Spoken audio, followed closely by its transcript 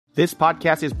This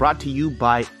podcast is brought to you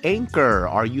by Anchor.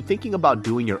 Are you thinking about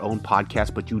doing your own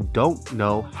podcast, but you don't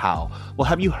know how? Well,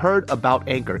 have you heard about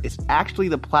Anchor? It's actually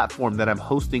the platform that I'm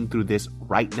hosting through this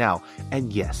right now.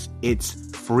 And yes,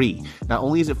 it's free. Not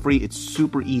only is it free, it's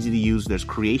super easy to use. There's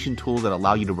creation tools that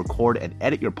allow you to record and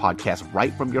edit your podcast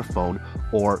right from your phone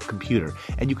or computer.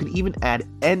 And you can even add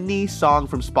any song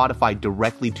from Spotify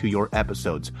directly to your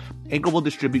episodes. Anchor will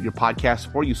distribute your podcast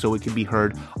for you so it can be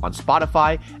heard on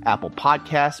Spotify, Apple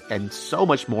Podcasts, and so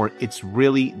much more. It's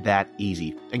really that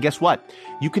easy. And guess what?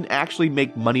 You can actually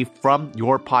make money from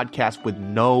your podcast with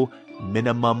no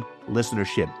minimum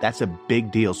listenership. That's a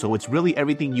big deal. So it's really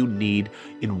everything you need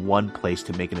in one place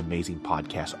to make an amazing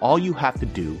podcast. All you have to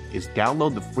do is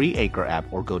download the free Anchor app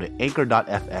or go to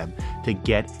anchor.fm to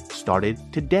get started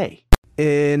today.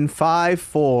 In 5,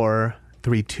 4,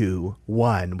 3, 2,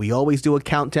 1. We always do a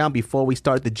countdown before we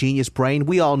start the Genius Brain.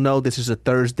 We all know this is a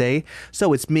Thursday,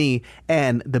 so it's me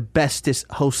and the bestest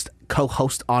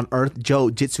co-host on earth, Joe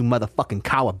Jitsu motherfucking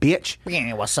Kawa, bitch.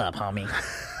 Yeah, what's up, homie?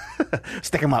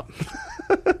 Stick him up.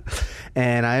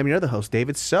 And I am your other host,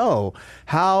 David. So,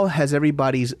 how has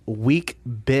everybody's week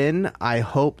been? I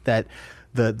hope that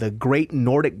the great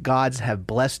Nordic gods have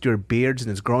blessed your beards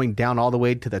and it's growing down all the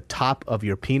way to the top of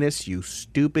your penis, you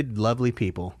stupid, lovely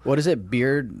people. What is it?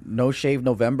 Beard, no shave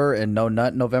November and no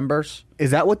nut Novembers?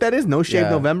 Is that what that is? No shave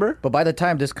November? But by the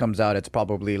time this comes out, it's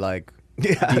probably like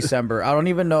December. I don't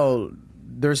even know.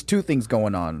 There's two things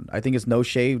going on. I think it's no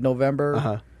shave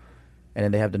November, and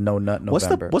then they have the no nut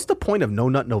November. What's the point of no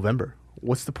nut November?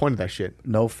 What's the point of that shit?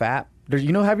 No fap. Have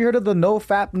you heard of the no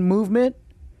fap movement?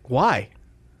 Why?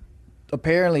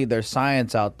 Apparently there's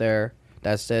science out there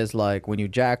that says like when you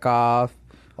jack off,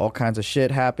 all kinds of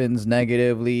shit happens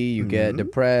negatively. You get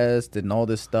depressed and all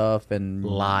this stuff. And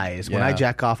lies. Yeah. When I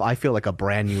jack off, I feel like a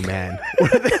brand new man.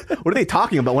 What are they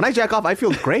talking about? When I jack off, I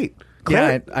feel great.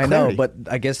 Yeah, I know, but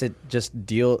I guess it just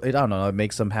I don't know. It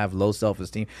makes them have low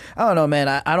self-esteem. I don't know, man.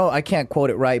 I can't quote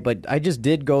it right, but I just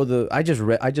did go I just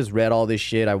read all this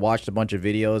shit. I watched a bunch of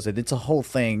videos, and it's a whole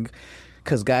thing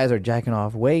because guys are jacking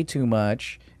off way too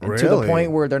much. And to the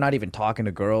point where they're not even talking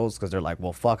to girls because they're like,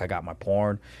 well, fuck, I got my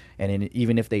porn. And then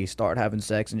even if they start having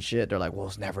sex and shit, they're like, well,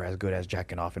 it's never as good as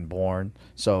jacking off in porn.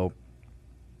 So,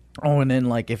 and then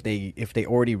like if they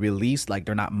already released, like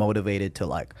they're not motivated to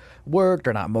like work,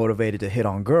 they're not motivated to hit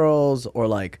on girls, or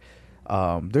like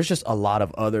there's just a lot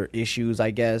of other issues, I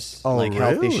guess, like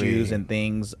health issues and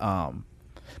things.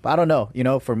 But I don't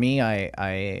know. For me,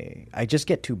 I just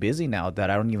get too busy now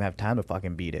that I don't even have time to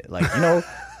fucking beat it. Like,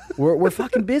 we're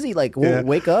fucking busy. Like, we'll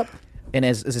wake up, and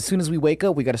as soon as we wake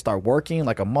up, we got to start working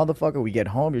like a motherfucker. We get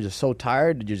home, you're just so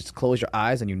tired, you just close your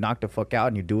eyes and you knock the fuck out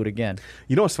and you do it again.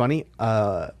 You know what's funny?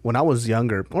 When I was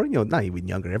younger, or not even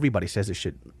younger, everybody says this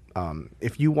shit.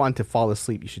 If you want to fall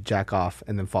asleep, you should jack off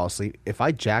and then fall asleep. If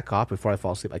I jack off before I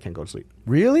fall asleep, I can't go to sleep.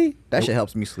 Really? That shit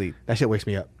helps me sleep. That shit wakes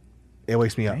me up. It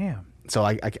wakes me up. Damn. So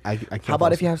I can't. How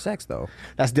about if you have sex though?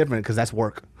 That's different because that's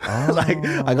work. Like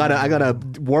I gotta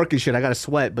work and shit. I gotta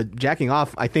sweat. But jacking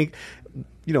off, I think,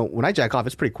 when I jack off,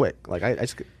 it's pretty quick. Like I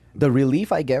just the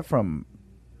relief I get from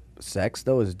sex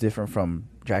though is different from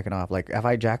jacking off. Like if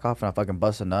I jack off and I fucking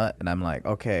bust a nut and I'm like,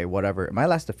 okay, whatever. It might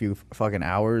last a few fucking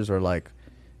hours or like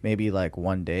maybe like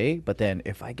one day. But then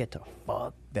if I get to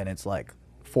fuck, then it's like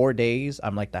 4 days.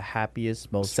 I'm like the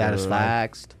happiest, most satisfied,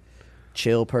 relaxed,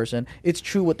 chill person. It's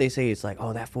true what they say. It's like,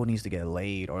 oh, that fool needs to get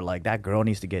laid, or like that girl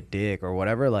needs to get dick, or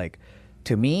whatever. Like,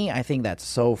 to me, I think that's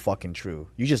so fucking true.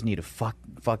 You just need to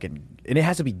fucking, and it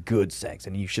has to be good sex,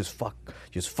 and you just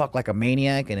fuck like a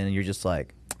maniac, and then you're just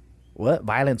like, what?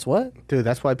 Violence? What? Dude,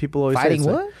 that's why people always fighting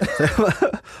say what?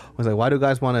 I was like, why do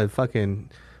guys want to fucking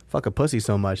fuck a pussy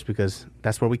so much? Because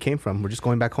that's where we came from. We're just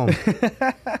going back home.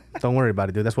 Don't worry about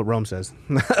it, dude. That's what Rome says.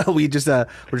 we're just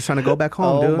trying to go back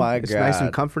home, dude. Oh my it's God. Nice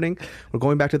and comforting. We're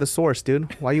going back to the source,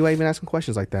 dude. Why are you even asking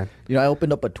questions like that? I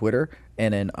opened up a Twitter,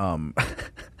 and then on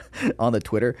the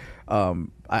Twitter,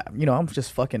 I'm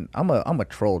just fucking, I'm a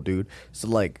troll, dude. So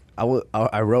like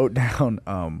I wrote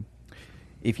down,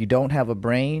 if you don't have a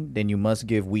brain, then you must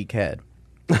give weak head.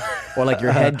 Or like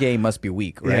your head game must be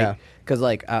weak, right? Yeah. Because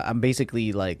like I'm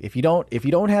basically like, if you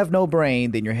don't have no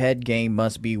brain, then your head game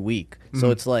must be weak. So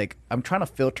it's like I'm trying to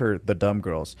filter the dumb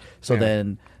girls. So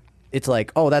then it's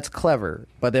like, oh, that's clever.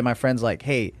 But then my friend's like,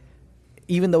 hey,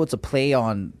 even though it's a play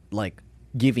on like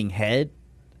giving head,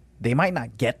 they might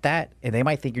not get that, and they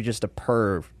might think you're just a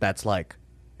perv. That's like,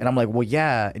 and I'm like, well,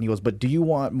 yeah. And he goes, but do you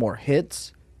want more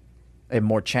hits and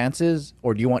more chances,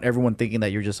 or do you want everyone thinking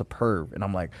that you're just a perv? And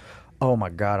I'm like, oh my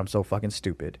God, I'm so fucking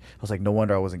stupid. I was like, no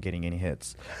wonder I wasn't getting any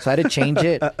hits. So I had to change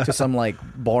it to some like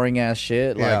boring ass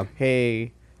shit. Like,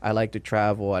 hey, I like to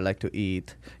travel, I like to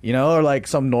eat, you know, or like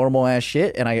some normal ass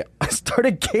shit. And I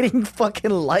started getting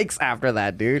fucking likes after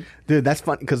that, dude. Dude, that's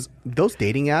fun because those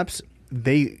dating apps,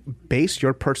 they base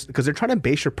your person because they're trying to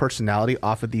base your personality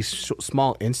off of these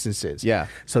small instances. Yeah.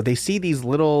 So they see these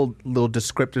little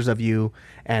descriptors of you,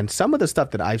 and some of the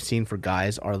stuff that I've seen for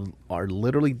guys are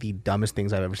literally the dumbest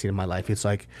things I've ever seen in my life. It's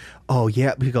like, oh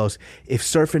yeah, he goes, if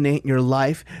surfing ain't your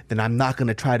life, then I'm not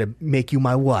gonna try to make you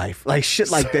my wife. Like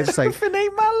shit like this. Like surfing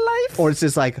ain't my life. Or it's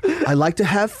just like, I like to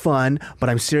have fun, but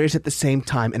I'm serious at the same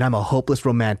time, and I'm a hopeless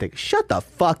romantic. Shut the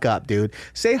fuck up, dude.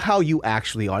 Say how you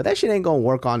actually are. That shit ain't gonna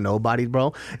work on nobody,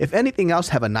 bro. If anything else,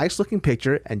 have a nice looking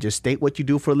picture and just state what you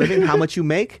do for a living, how much you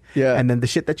make, and then the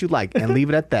shit that you like, and leave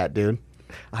it at that, dude.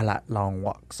 I like long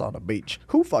walks on the beach.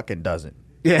 Who fucking doesn't?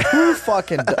 Yeah. Who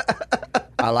fucking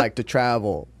I like to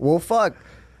travel. Well, fuck.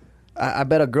 I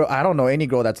bet a girl, I don't know any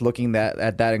girl that's looking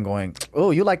at that and going,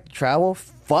 oh, you like to travel?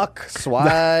 Fuck,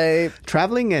 swipe.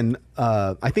 Traveling and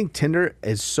I think Tinder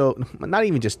is so, not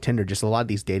even just Tinder, just a lot of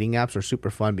these dating apps are super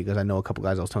fun because I know a couple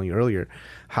guys I was telling you earlier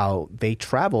how they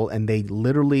travel and they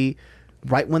literally,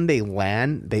 right when they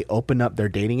land, they open up their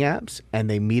dating apps and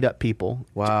they meet up people.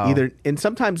 Wow. And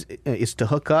sometimes it's to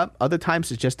hook up, other times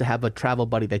it's just to have a travel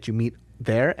buddy that you meet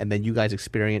there and then you guys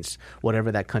experience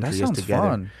whatever that country is together.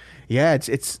 Fun. Yeah,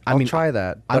 it's. I'll try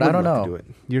that, but I don't know. Do it.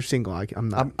 You're single. I'm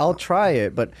not. I'll try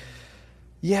it, but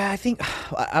yeah, I think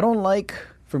I don't like.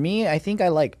 For me, I think I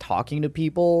like talking to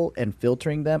people and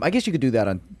filtering them. I guess you could do that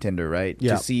on Tinder, right?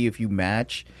 Yeah. To see if you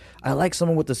match. I like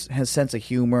someone with a sense of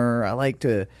humor. I like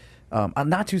to. I'm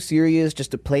not too serious,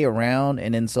 just to play around,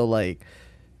 and then so like.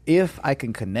 If I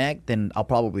can connect, then I'll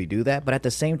probably do that. But at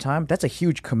the same time, that's a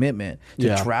huge commitment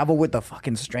to travel with a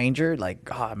fucking stranger. Like,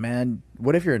 God, man,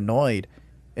 what if you're annoyed?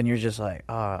 And you're just like,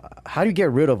 how do you get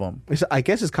rid of them? I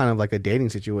guess it's kind of like a dating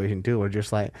situation too, where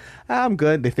just like, I'm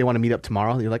good. If they want to meet up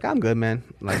tomorrow, you're like, I'm good, man.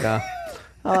 Like,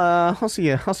 I'll see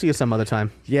you. I'll see you some other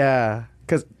time. Yeah,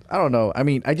 because I don't know. I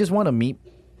mean, I just want to meet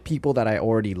people that I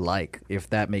already like, if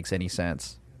that makes any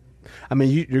sense. I mean,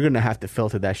 you're gonna have to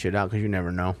filter that shit out because you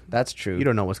never know. That's true. You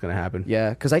don't know what's gonna happen. Yeah,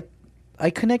 because I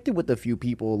connected with a few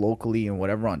people locally and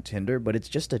whatever on Tinder, but it's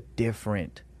just a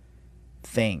different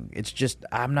thing. It's just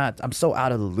I'm so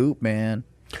out of the loop, man.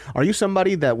 Are you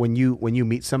somebody that when you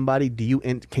meet somebody,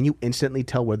 can you instantly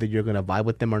tell whether you're gonna vibe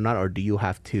with them or not, or do you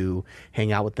have to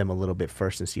hang out with them a little bit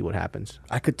first and see what happens?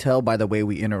 I could tell by the way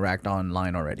we interact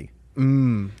online already.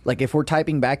 Like if we're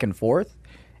typing back and forth,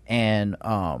 and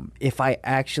if I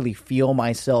actually feel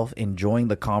myself enjoying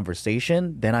the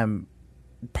conversation, then I'm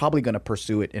probably gonna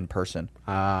pursue it in person.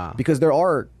 Because there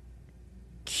are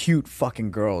cute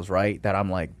fucking girls, right? That I'm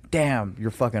like, damn,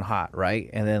 you're fucking hot, right?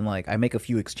 And then like I make a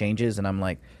few exchanges and I'm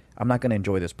like, I'm not gonna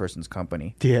enjoy this person's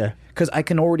company. Yeah. Because I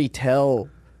can already tell,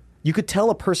 you could tell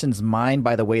a person's mind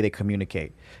by the way they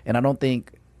communicate. And I don't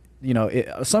think,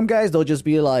 some guys, they'll just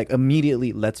be like,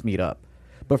 immediately, let's meet up.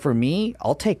 But for me,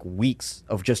 I'll take weeks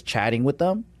of just chatting with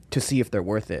them to see if they're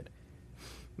worth it.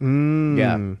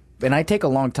 Yeah. And I take a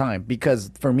long time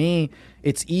because for me,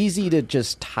 it's easy to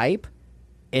just type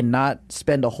and not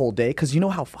spend a whole day because you know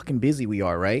how fucking busy we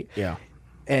are, right? Yeah.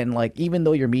 And like, even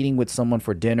though you're meeting with someone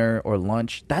for dinner or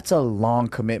lunch, that's a long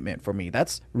commitment for me.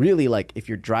 That's really like, if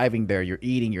you're driving there, you're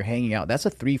eating, you're hanging out, that's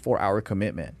a 3-4 hour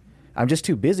commitment. I'm just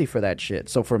too busy for that shit.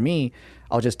 So for me,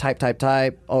 I'll just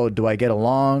type. Oh, do I get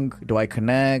along? Do I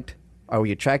connect? Are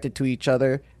we attracted to each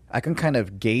other? I can kind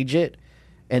of gauge it.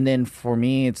 And then for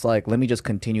me, it's like, let me just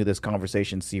continue this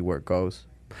conversation, see where it goes.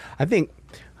 I think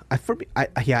I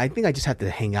just have to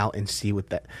hang out and see what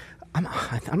that.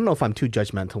 I don't know if I'm too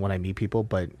judgmental when I meet people,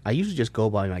 but I usually just go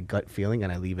by my gut feeling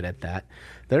and I leave it at that.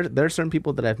 There are certain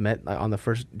people that I've met on the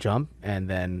first jump, and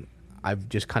then I've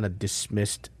just kind of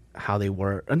dismissed how they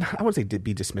were. And I wouldn't say to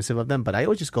be dismissive of them, but I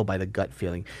always just go by the gut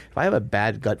feeling. If I have a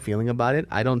bad gut feeling about it,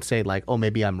 I don't say like, oh,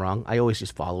 maybe I'm wrong. I always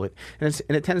just follow it, and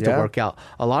it tends to work out.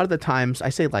 A lot of the times, I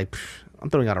say like, I'm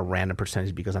throwing out a random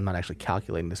percentage because I'm not actually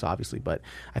calculating this, obviously, but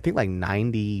I think like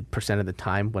 90% of the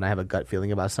time when I have a gut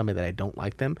feeling about somebody that I don't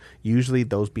like them, usually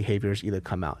those behaviors either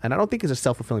come out. And I don't think it's a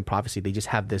self-fulfilling prophecy. They just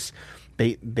have this,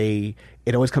 it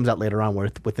always comes out later on where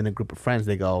within a group of friends,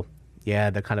 they go, yeah,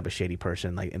 they're kind of a shady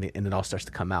person, like, and it all starts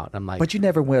to come out. And I'm like, but you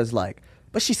never was like,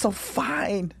 but she's so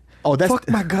fine. Oh, that's fuck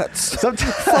my guts.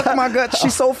 Fuck my guts.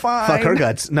 She's so fine. Fuck her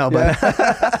guts. No, but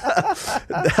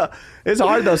it's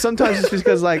hard though. Sometimes it's just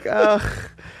because like, I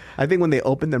think when they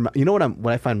open their mouth, you know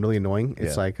what I find really annoying?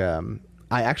 It's like, I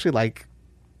actually like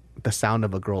the sound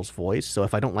of a girl's voice. So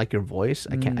if I don't like your voice,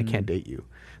 I can't date you.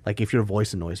 Like if your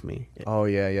voice annoys me. Oh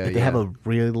yeah. If they have a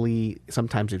really,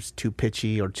 sometimes it's too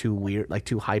pitchy or too weird, like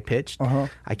too high pitched.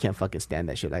 I can't fucking stand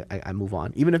that shit. I move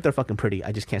on. Even if they're fucking pretty,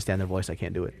 I just can't stand their voice. I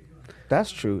can't do it. That's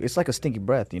true. It's like a stinky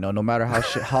breath, you know. No matter how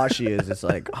hot she is, it's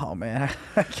like, oh man,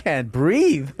 I can't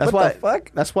breathe. That's what why. the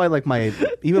fuck? That's why, like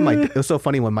it was so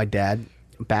funny when my dad,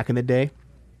 back in the day,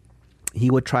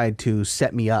 he would try to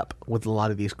set me up with a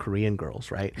lot of these Korean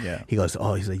girls, right? Yeah. He goes,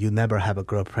 he's like, you never have a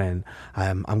girlfriend.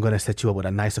 I'm gonna set you up with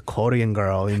a nice Korean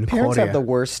girl in Parents Korea. have the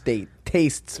worst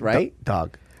tastes, right?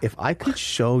 Dog. If I could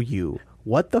show you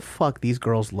what the fuck these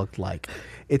girls looked like,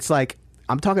 it's like.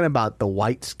 I'm talking about the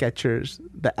white Skechers,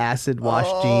 the acid wash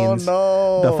jeans,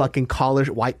 the fucking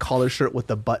white collar shirt with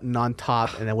the button on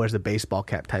top, and then wears the baseball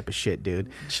cap type of shit, dude.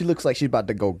 She looks like she's about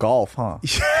to go golf, huh?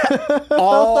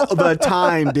 All the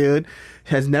time, dude.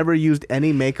 Has never used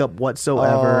any makeup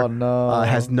whatsoever. Oh, no.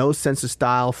 Has no sense of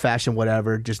style, fashion,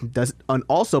 whatever. Just does. And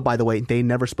also, by the way, they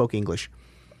never spoke English.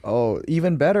 Oh,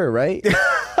 even better, right?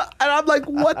 And I'm like,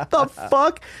 what the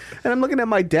fuck? And I'm looking at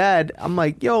my dad. I'm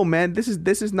like, yo, man, this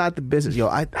is not the business. Yo,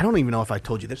 I don't even know if I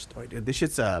told you this story, dude. This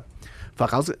shit's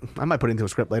fuck. I might put it into a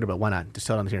script later, but why not? Just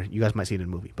tell it on here. You guys might see it in a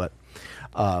movie. But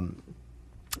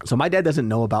so my dad doesn't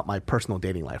know about my personal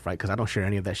dating life, right? Because I don't share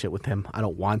any of that shit with him. I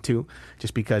don't want to,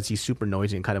 just because he's super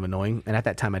noisy and kind of annoying. And at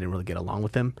that time, I didn't really get along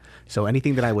with him. So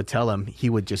anything that I would tell him, he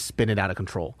would just spin it out of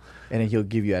control. And then he'll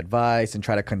give you advice and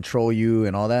try to control you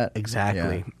and all that.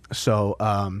 Exactly. Yeah. So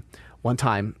one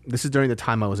time, this is during the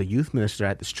time I was a youth minister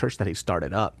at this church that he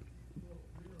started up.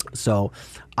 So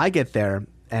I get there,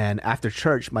 and after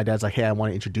church, my dad's like, hey, I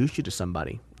want to introduce you to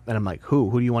somebody. And I'm like, who?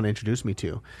 Who do you want to introduce me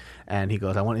to? And he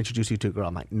goes, I want to introduce you to a girl.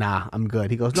 I'm like, nah, I'm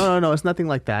good. He goes, no, it's nothing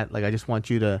like that. Like, I just want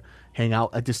you to hang out.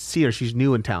 I just see her. She's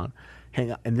new in town.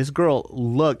 Hang out. And this girl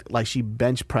looked like she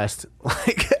bench pressed,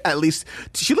 like, at least,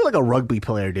 she looked like a rugby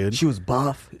player, dude. She was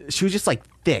buff. She was just, like,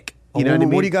 thick. You know what I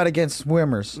mean? What do you got against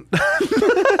swimmers?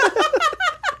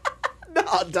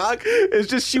 No, dog. It's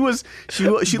just she looked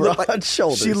like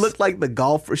shoulders. She looked like the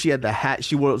golfer. She had the hat.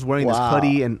 She was wearing this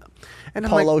hoodie and I'm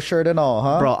polo like, shirt and all,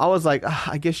 huh? Bro, I was like,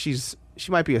 I guess she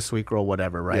might be a sweet girl,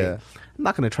 whatever, right? Yeah. I'm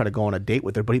not gonna try to go on a date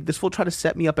with her, but this fool tried to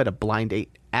set me up at a blind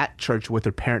date at church with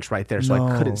her parents right there, so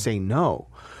I couldn't say no.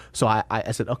 So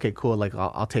I said, okay, cool. Like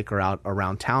I'll take her out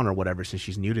around town or whatever since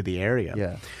she's new to the area.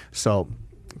 Yeah. So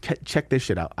check this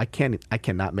shit out. I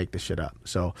cannot make this shit up.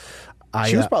 So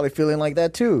she was probably feeling like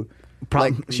that too.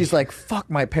 Like she's like, fuck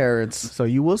my parents. So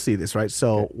you will see this, right?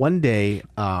 So one day,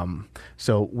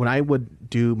 so when I would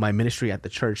do my ministry at the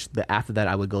church, after that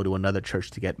I would go to another church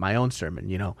to get my own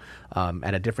sermon,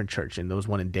 at a different church, and there was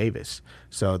one in Davis.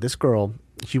 So this girl,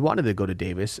 she wanted to go to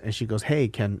Davis, and she goes, hey,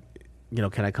 can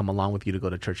I come along with you to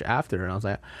go to church after? And I was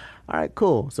like, all right,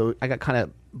 cool. So I got kind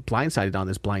of blindsided on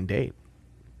this blind date.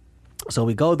 So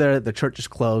we go there, the church is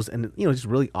closed, and just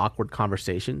really awkward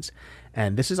conversations.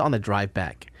 And this is on the drive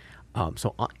back.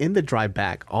 So in the drive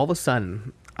back, all of a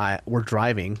sudden, we're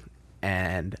driving,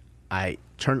 and I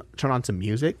turn on some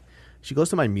music. She goes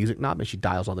to my music knob and she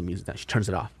dials all the music down. She turns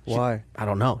it off. Why? I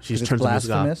don't know. She just turns the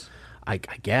music off. I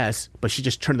guess, but she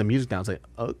just turned the music down. I was like,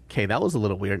 okay, that was a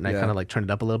little weird, and I kind of like turned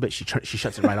it up a little bit. She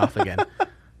shuts it right off again,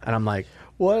 and I'm like,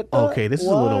 what? Okay, this is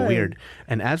a little weird.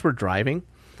 And as we're driving,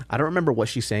 I don't remember what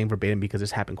she's saying verbatim because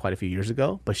this happened quite a few years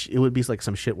ago. But it would be like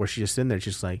some shit where she's just sitting there,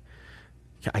 just like,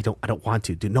 I don't want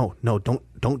to, dude. No,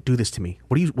 don't do this to me.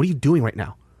 What are you doing right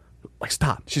now? Like,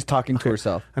 stop. She's talking to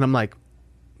herself, and I'm like,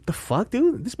 the fuck,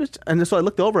 dude, this bitch. And so I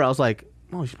looked over. I was like,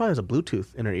 oh, she probably has a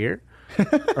Bluetooth in her ear,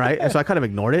 right? And so I kind of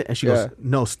ignored it. And she goes,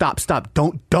 no, stop,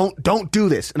 don't do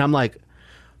this. And I'm like,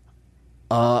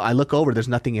 I look over. There's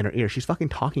nothing in her ear. She's fucking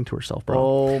talking to herself, bro.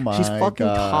 Oh my god. She's fucking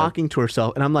talking to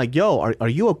herself, and I'm like, yo, are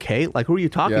you okay? Like, who are you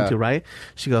talking to, right?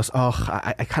 She goes, oh,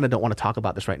 I kind of don't want to talk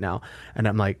about this right now. And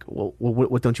I'm like, well,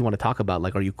 what don't you want to talk about?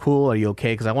 Like, are you cool? Are you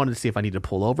okay? Because I wanted to see if I need to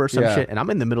pull over or some shit. And I'm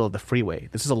in the middle of the freeway.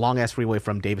 This is a long ass freeway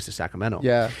from Davis to Sacramento.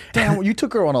 Yeah. Damn, you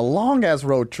took her on a long ass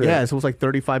road trip. Yeah, so it was like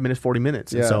 35 minutes, 40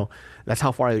 minutes. And so that's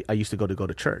how far I used to go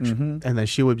to church. And then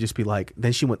she would just be like,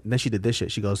 then she did this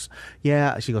shit. She goes,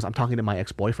 I'm talking to my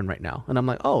ex-boyfriend right now. And I'm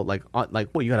like, oh, like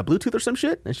what, you got a Bluetooth or some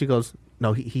shit? And she goes,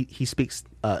 no, he speaks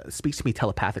to me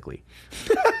telepathically.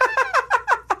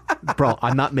 Bro,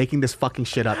 I'm not making this fucking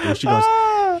shit up, dude. She goes,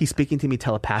 he's speaking to me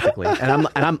telepathically.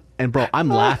 And bro, I'm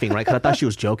laughing, right? Because I thought she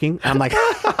was joking. And I'm like,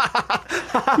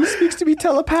 he speaks to me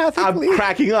telepathically. I'm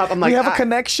cracking up. I'm like, we have a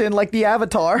connection like the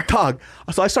Avatar. Dog.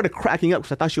 So I started cracking up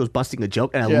because I thought she was busting a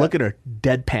joke, and I look at her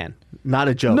deadpan, not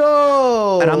a joke.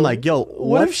 No. And I'm like, yo,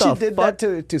 what if she did that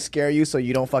to scare you so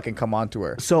you don't fucking come on to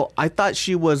her? So I thought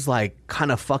she was like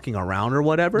kind of fucking around or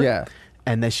whatever. Yeah.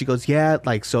 And then she goes, yeah,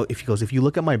 like, so if you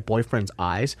look at my boyfriend's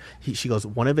eyes, she goes,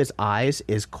 one of his eyes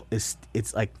is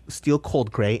it's like steel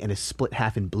cold gray and is split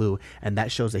half in blue, and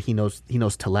that shows that he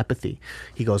knows telepathy.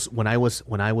 He goes, when I was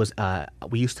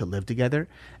we used to live together,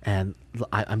 and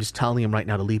I'm just telling him right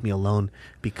now to leave me alone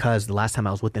because the last time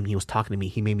I was with him, he was talking to me.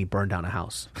 He made me burn down a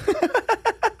house.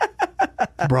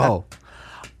 Bro,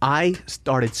 I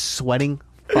started sweating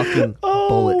fucking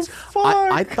bullets.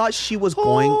 I thought she was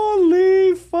going.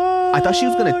 Holy fuck! I thought she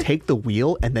was gonna take the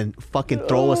wheel and then fucking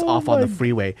throw us off on the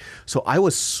freeway. So I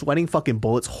was sweating fucking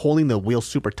bullets, holding the wheel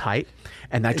super tight,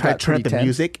 and I tried to turn up the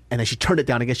music, and then she turned it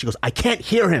down again. She goes, "I can't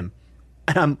hear him,"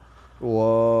 and I'm.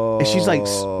 Whoa. And she's like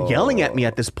yelling at me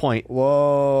at this point.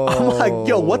 Whoa. I'm like,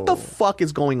 yo, what the fuck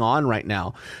is going on right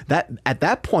now? At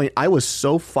that point, I was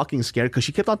so fucking scared because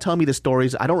she kept on telling me the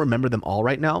stories. I don't remember them all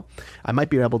right now. I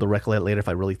might be able to recollect later if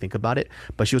I really think about it.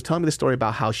 But she was telling me the story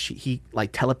about how he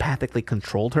like telepathically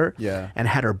controlled her and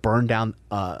had her burn down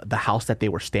the house that they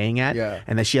were staying at. Yeah.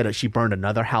 And then she burned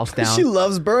another house down. She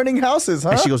loves burning houses,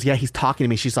 huh? And she goes, yeah, he's talking to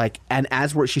me. She's like, and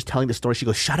as she's telling the story, she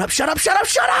goes, shut up, shut up, shut up,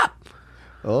 shut up.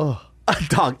 Oh.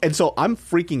 Dog. And so I'm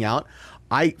freaking out.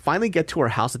 I finally get to her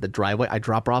house at the driveway. I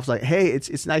drop her off. Like, hey,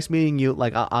 it's nice meeting you.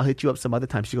 Like, I'll hit you up some other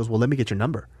time. She goes, well, let me get your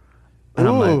number. And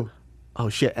I'm like, oh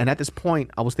shit. And at this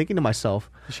point, I was thinking to myself,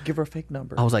 you should give her a fake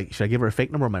number. I was like, should I give her a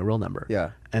fake number or my real number? Yeah.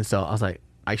 And so I was like,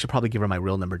 I should probably give her my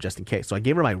real number just in case. So I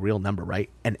gave her my real number, right?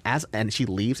 And she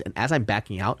leaves, and as I'm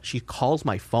backing out, she calls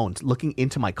my phone, looking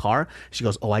into my car. She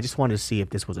goes, oh, I just wanted to see if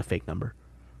this was a fake number.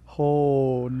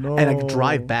 Oh, no. And I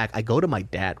drive back. I go to my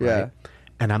dad, right? Yeah.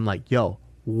 And I'm like, yo,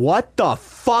 what the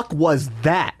fuck was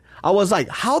that? I was like,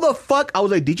 how the fuck? I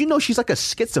was like, did you know she's like a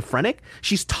schizophrenic?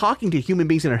 She's talking to human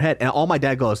beings in her head. And all my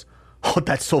dad goes, oh,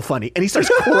 that's so funny. And he starts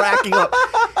cracking up.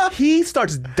 He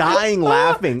starts dying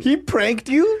laughing. He pranked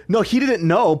you? No, he didn't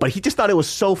know, but he just thought it was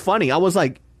so funny. I was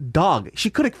like, dog,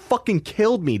 she could have fucking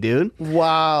killed me, dude.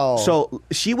 Wow. So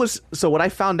what I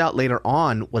found out later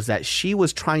on was that she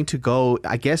was trying to go,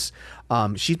 I guess,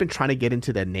 she's been trying to get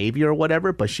into the Navy or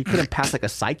whatever, but she couldn't pass like a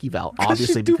psych eval,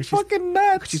 obviously, because she's fucking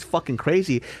nuts. She's fucking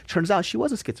crazy. Turns out she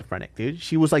was a schizophrenic, dude.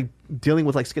 She was like dealing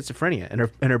with like schizophrenia, and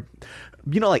her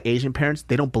you know, like Asian parents,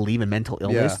 they don't believe in mental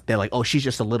illness. Yeah. They're like, oh, she's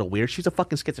just a little weird. She's a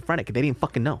fucking schizophrenic, and they didn't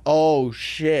fucking know. Oh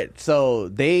shit! So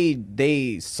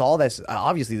they saw this.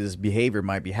 Obviously, this behavior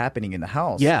might be happening in the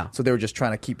house. Yeah. So they were just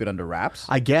trying to keep it under wraps,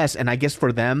 I guess. And I guess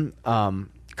for them,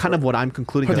 kind of what I'm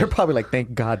concluding. They're probably like,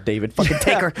 thank God, David, fucking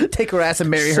take her ass and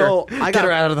marry her. Get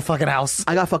her out of the fucking house.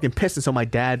 I got fucking pissed, and so my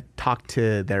dad talked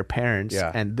to their parents,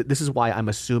 and this is why I'm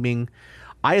assuming.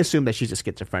 I assume that she's a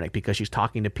schizophrenic because she's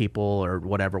talking to people or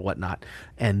whatever, whatnot.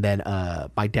 And then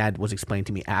my dad was explaining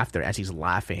to me after, as he's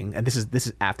laughing, and this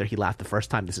is after he laughed the first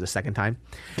time. This is the second time,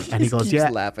 and he goes, "Yeah."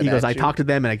 He goes, "I talked to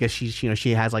them, and I guess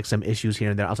she has like some issues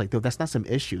here and there." I was like, "Dude, that's not some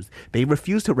issues. They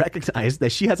refuse to recognize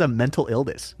that she has a mental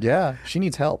illness. Yeah, she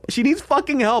needs help. She needs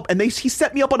fucking help." And he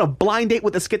set me up on a blind date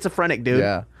with a schizophrenic, dude.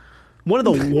 Yeah. One of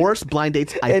the worst blind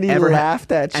dates I've ever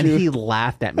had. And he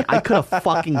laughed at me. I could have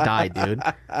fucking died, dude.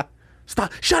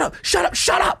 Stop. Shut up. Shut up.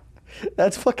 Shut up.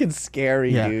 That's fucking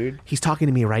scary, dude. He's talking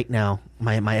to me right now,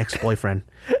 my ex-boyfriend.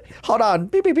 Hold on.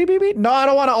 Beep, beep, beep, beep, beep. No, I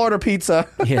don't want to order pizza.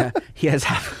 Yeah. He has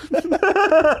half.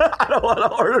 I don't want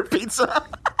to order pizza.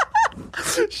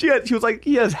 She was like,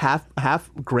 he has half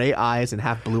gray eyes and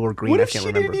half blue or green. What if she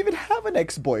didn't even have an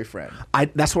ex-boyfriend?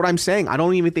 That's what I'm saying. I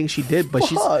don't even think she did, but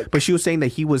she was saying that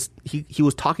he was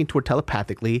talking to her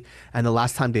telepathically, and the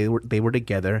last time they were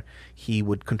together, he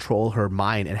would control her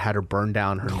mind and had her burn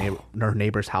down her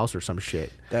neighbor's house or some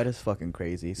shit. That is fucking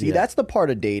crazy. See, that's the part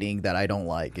of dating that I don't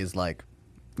like. Is like,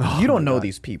 you don't know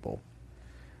these people.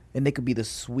 And they could be the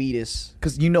sweetest,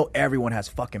 because you know everyone has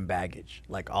fucking baggage.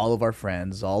 Like all of our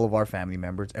friends, all of our family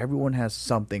members, everyone has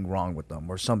something wrong with them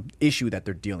or some issue that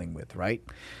they're dealing with, right?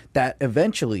 That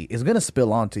eventually is going to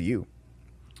spill onto you.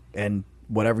 And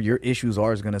whatever your issues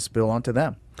are is going to spill onto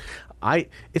them.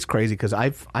 It's crazy because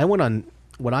I went on,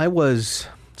 when I was,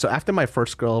 so after my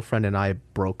first girlfriend and I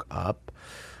broke up,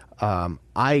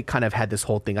 I kind of had this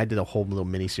whole thing. I did a whole little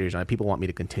mini series on it. People want me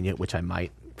to continue it, which I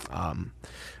might.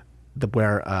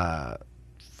 Where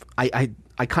I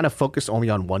kind of focused only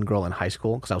on one girl in high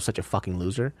school because I was such a fucking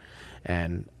loser.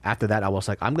 And after that, I was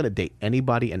like, I'm gonna date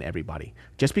anybody and everybody,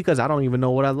 just because I don't even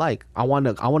know what I like. I want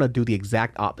to do the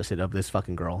exact opposite of this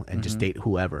fucking girl and just date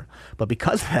whoever. But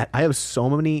because of that, I have so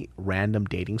many random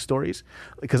dating stories.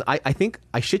 Because I think,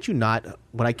 I shit you not,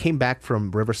 when I came back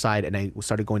from Riverside and I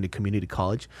started going to community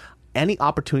college, any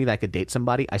opportunity that I could date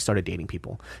somebody, I started dating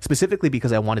people. Specifically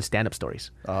because I wanted stand-up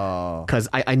stories. Oh. Because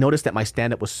I noticed that my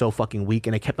stand-up was so fucking weak,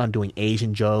 and I kept on doing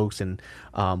Asian jokes, and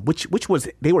which was,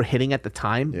 they were hitting at the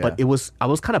time, but I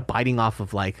was kind of biting off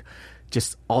of like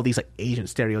just all these like Asian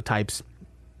stereotypes,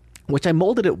 which I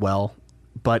molded it well.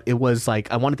 But it was like,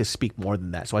 I wanted to speak more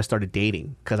than that. So I started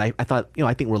dating because I thought,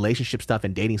 I think relationship stuff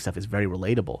and dating stuff is very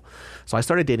relatable. So I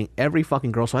started dating every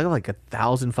fucking girl. So I got like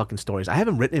 1,000 fucking stories. I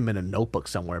haven't written them in a notebook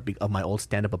somewhere of my old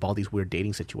stand-up of all these weird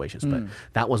dating situations. But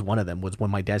that was one of them, was when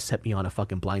my dad set me on a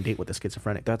fucking blind date with a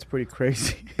schizophrenic. That's pretty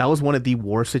crazy. That was one of the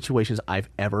worst situations I've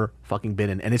ever fucking been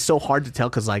in. And it's so hard to tell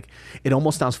because like, it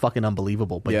almost sounds fucking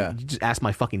unbelievable. But you just ask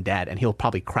my fucking dad and he'll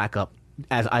probably crack up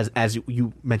as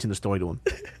you mentioned the story to him.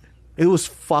 It was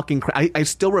fucking I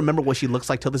still remember what she looks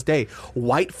like till this day.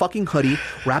 White fucking hoodie,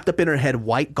 wrapped up in her head,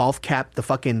 white golf cap,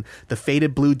 the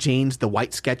faded blue jeans, the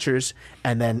white Skechers,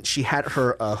 and then she had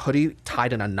her hoodie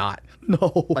tied in a knot.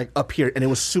 No. Like up here, and it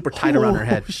was super tight around her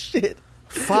head. Shit.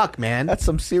 Fuck, man. That's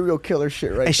some serial killer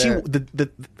shit right and there.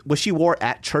 What she wore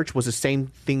at church was the same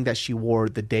thing that she wore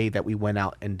the day that we went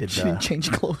out and did She didn't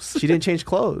change clothes. She didn't change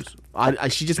clothes.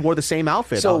 She just wore the same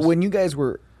outfit. So when you guys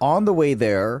were on the way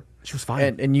there, she was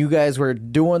fine. And you guys were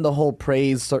doing the whole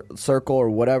praise circle or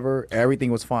whatever,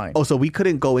 everything was fine. Oh, so we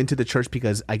couldn't go into the church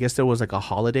because I guess there was like a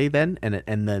holiday then, and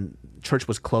then church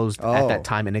was closed at that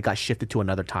time, and it got shifted to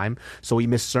another time. So we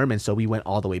missed sermon, so we went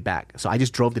all the way back. So I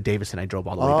just drove to Davis, and I drove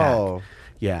all the way back.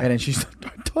 Yeah. And then she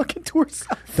started talking to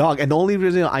herself. Dog. And the only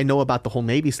reason I know about the whole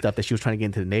Navy stuff, that she was trying to get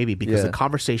into the Navy, because the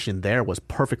conversation there was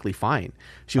perfectly fine.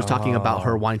 She was talking about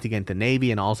her wanting to get into the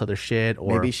Navy and all this other shit.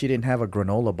 Or maybe she didn't have a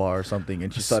granola bar or something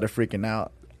and she started freaking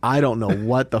out. I don't know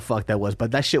what the fuck that was,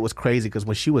 but that shit was crazy because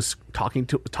when she was talking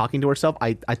to herself,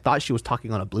 I thought she was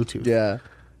talking on a Bluetooth. Yeah.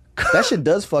 That shit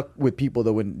does fuck with people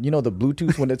though. When the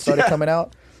Bluetooth, when it started coming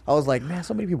out, I was like, man,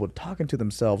 so many people talking to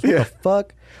themselves. What the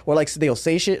fuck? Or like they'll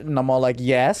say shit and I'm all like,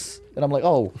 yes. And I'm like,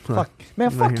 oh, fuck.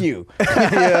 Man, fuck you.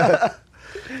 Yeah.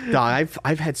 Dog,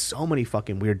 I've had so many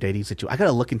fucking weird dating situations. I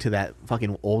gotta look into that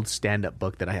fucking old stand-up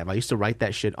book that I have. I used to write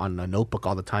that shit on a notebook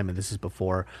all the time, and this is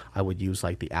before I would use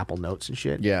like the Apple Notes and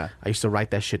shit. Yeah. I used to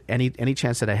write that shit. Any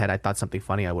chance that I had, I thought something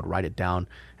funny, I would write it down,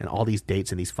 and all these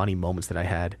dates and these funny moments that I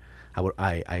had,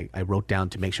 I wrote down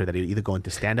to make sure that it would either go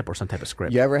into stand-up or some type of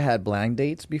script. You ever had blind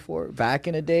dates before? Back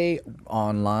in the day,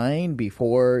 online,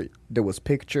 before there was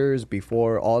pictures,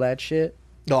 before all that shit?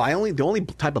 No, the only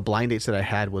type of blind dates that I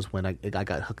had was when I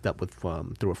got hooked up with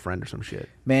through a friend or some shit.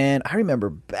 Man, I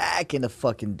remember back in the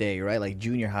fucking day, right? Like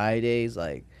junior high days,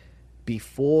 like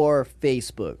before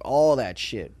Facebook, all that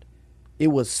shit. It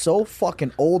was so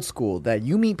fucking old school that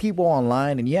you meet people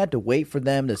online and you had to wait for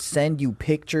them to send you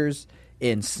pictures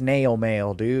in snail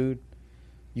mail, dude.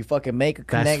 You fucking make a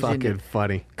connection. That's fucking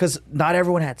funny. Because not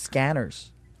everyone had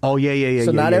scanners. Oh, yeah.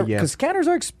 So because scanners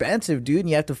are expensive, dude, and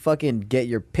you have to fucking get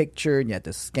your picture, and you have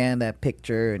to scan that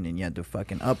picture, and then you have to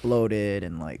fucking upload it,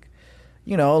 and like,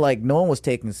 like no one was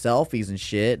taking selfies and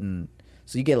shit, and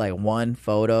so you get like one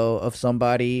photo of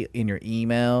somebody in your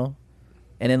email,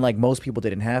 and then like most people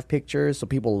didn't have pictures, so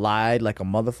people lied like a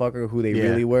motherfucker who they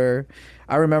really were.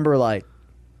 I remember like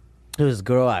there was this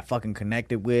girl I fucking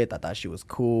connected with. I thought she was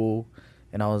cool.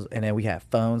 And then we had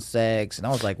phone sex, and I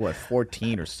was like, what,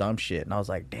 14 or some shit, and I was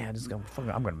like, damn,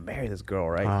 I'm gonna marry this girl,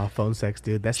 right? Oh, phone sex,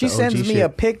 dude. That's she the OG sends me shit. a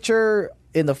picture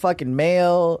in the fucking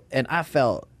mail, and I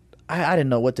felt I didn't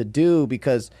know what to do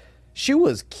because she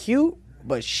was cute,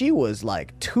 but she was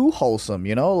like too wholesome,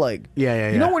 like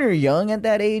yeah. You know when you're young at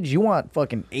that age, you want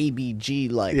fucking ABG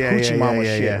like hoochie mama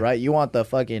shit, right? You want the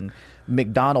fucking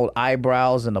McDonald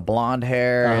eyebrows and the blonde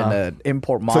hair and the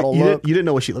import model look. You didn't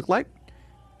know what she looked like?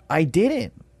 I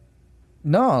didn't.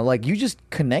 No, like you just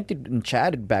connected and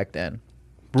chatted back then.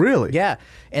 Really? Yeah.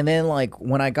 And then like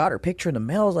when I got her picture in the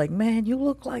mail, I was like, man, you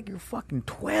look like you're fucking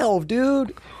 12,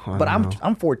 dude. But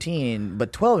I'm 14,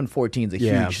 but 12 and 14 is a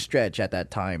huge stretch at that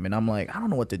time. And I'm like, I don't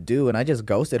know what to do. And I just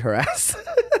ghosted her ass.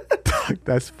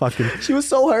 That's fucking... She was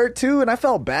so hurt too, and I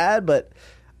felt bad, but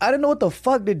I didn't know what the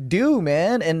fuck to do,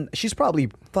 man. And she's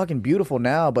probably fucking beautiful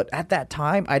now, but at that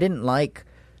time, I didn't like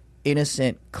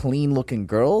innocent, clean-looking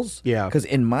girls. Yeah. Because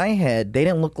in my head, they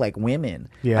didn't look like women.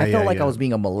 I felt like I was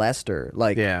being a molester.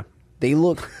 Like, they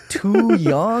look too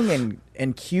young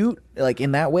and cute, like,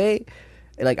 in that way.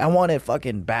 Like, I wanted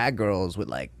fucking bad girls with,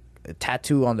 like, a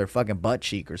tattoo on their fucking butt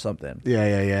cheek or something.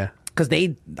 Yeah. Because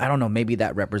I don't know, maybe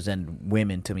that represented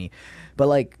women to me. But,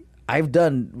 like, I've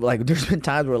done, like, there's been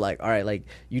times where, like, all right, like,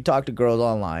 you talk to girls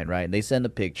online, right? And they send a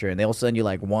picture, and they'll send you,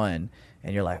 like, one.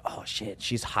 And you're like, oh, shit,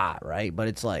 she's hot, right? But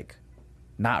it's like,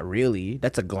 not really.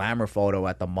 That's a glamour photo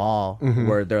at the mall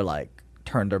where they're like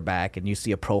turn their back and you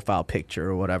see a profile picture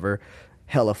or whatever,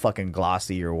 hella fucking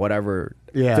glossy or whatever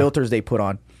filters they put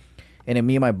on. And then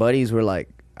me and my buddies were like,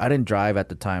 I didn't drive at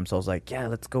the time, so I was like, yeah,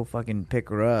 let's go fucking pick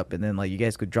her up, and then like you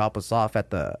guys could drop us off at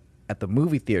the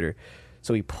movie theater.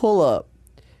 So we pull up,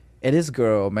 and this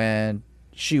girl, man,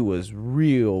 she was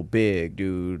real big,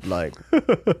 dude. Like,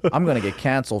 I'm gonna get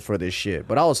canceled for this shit.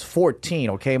 But I was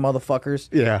 14, okay, motherfuckers?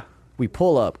 Yeah. We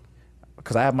pull up,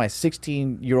 because I have my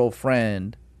 16-year-old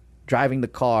friend driving the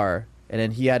car, and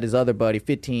then he had his other buddy,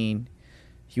 15.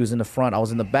 He was in the front, I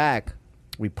was in the back.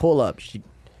 We pull up,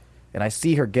 and I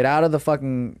see her get out of the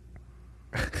fucking...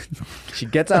 She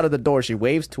gets out of the door, she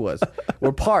waves to us.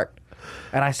 We're parked.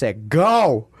 And I said,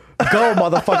 go! Go,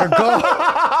 motherfucker, go!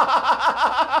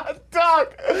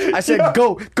 Dog! I said,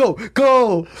 go, go,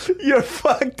 go! You're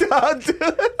fucked up,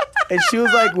 dude. And she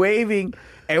was like waving,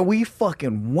 and we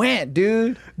fucking went,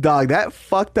 dude. Dog, that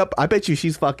fucked up. I bet you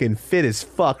she's fucking fit as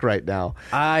fuck right now.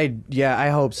 I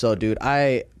hope so, dude.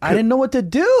 I didn't know what to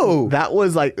do. That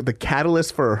was like the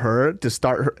catalyst for her to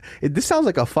start her. This sounds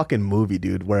like a fucking movie,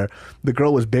 dude, where the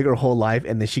girl was big her whole life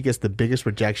and then she gets the biggest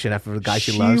rejection after the guy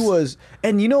she loves.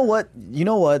 And you know what?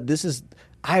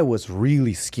 I was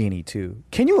really skinny too.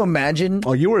 Can you imagine?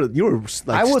 Oh, you were like,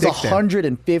 I was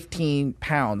 115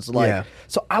 pounds. Like, Yeah.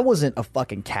 So I wasn't a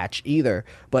fucking catch either.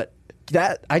 But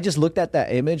I just looked at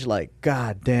that image like,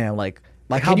 god damn, like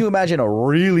can you imagine a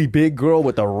really big girl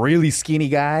with a really skinny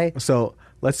guy? So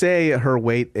let's say her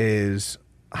weight is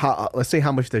let's say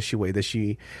how much does she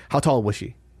weigh? How tall was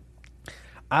she?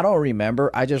 I don't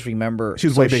remember. I just remember She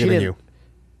was way bigger than you.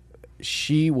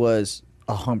 She was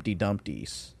a Humpty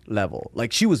Dumpty's level.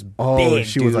 Like, she was Oh, big,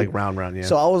 she dude. was like round, yeah.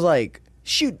 So I was like,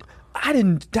 shoot,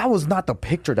 that was not the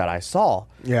picture that I saw.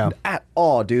 Yeah. At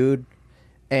all, dude.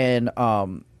 And I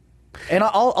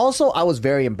was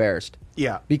very embarrassed.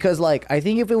 Yeah. Because, like, I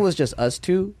think if it was just us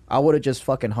two, I would have just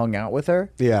fucking hung out with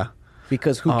her. Yeah.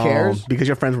 Because who cares? Because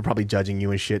your friends were probably judging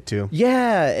you and shit too.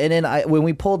 Yeah. And then when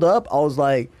we pulled up, I was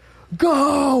like,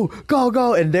 go, go,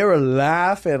 go. And they were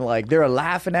laughing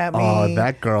at me. Oh,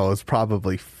 that girl is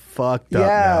probably fucked up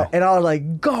now. And I was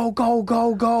like, go, go,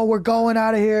 go, go. We're going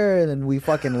out of here. And then we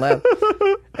fucking left.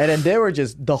 And then they were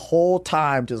just the whole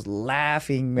time just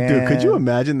laughing, man. Dude, could you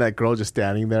imagine that girl just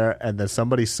standing there and then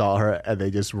somebody saw her and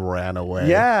they just ran away?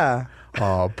 Yeah.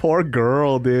 Oh, poor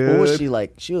girl, dude. What was she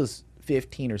like? She was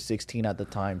 15 or 16 at the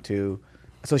time, too.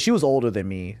 So she was older than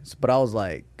me. But I was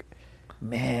like,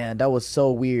 man, that was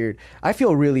so weird. I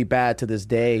feel really bad to this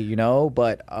day, you know?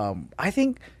 But I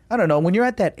think... I don't know. When you're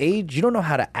at that age, you don't know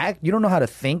how to act. You don't know how to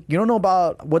think. You don't know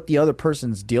about what the other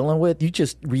person's dealing with. You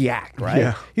just react, right?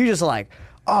 Yeah. You're just like,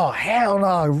 oh, hell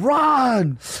no,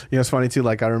 run. You know, it's funny, too.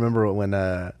 Like, I remember when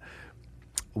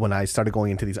I started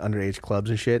going into these underage clubs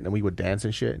and shit, and we would dance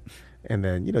and shit. And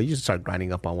then, you know, you just start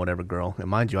grinding up on whatever girl. And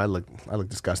mind you, I look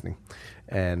disgusting.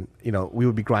 And, you know, we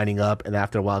would be grinding up, and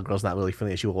after a while, girl's not really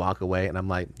feeling it. She would walk away, and I'm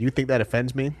like, you think that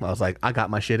offends me? I was like, I got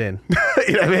my shit in.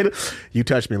 You know what I mean? You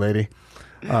touched me, lady.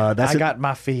 I got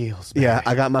my feels. Man. Yeah,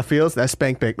 I got my feels. That's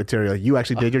spank bank material. You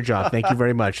actually did your job. Thank you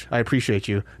very much. I appreciate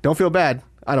you. Don't feel bad.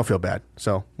 I don't feel bad.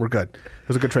 So we're good. It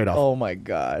was a good trade-off. Oh, my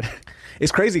God.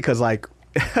 It's crazy because, like,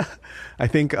 I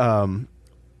think, I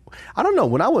don't know.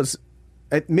 When I was,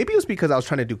 maybe it was because I was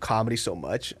trying to do comedy so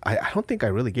much. I don't think I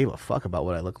really gave a fuck about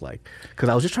what I look like because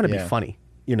I was just trying to be funny.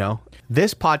 You know,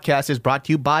 this podcast is brought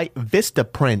to you by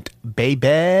Vistaprint,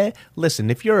 baby. Listen,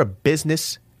 if you're a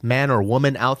business man or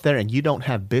woman out there and you don't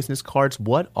have business cards,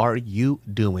 what are you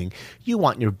doing? You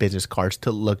want your business cards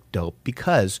to look dope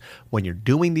because when you're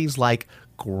doing these like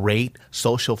great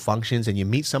social functions and you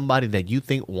meet somebody that you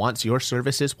think wants your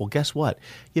services, well, guess what?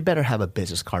 You better have a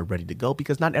business card ready to go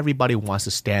because not everybody wants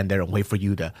to stand there and wait for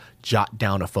you to jot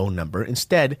down a phone number.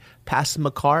 Instead, pass them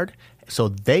a card so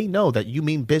they know that you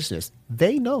mean business.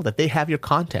 They know that they have your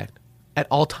contact at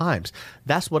all times.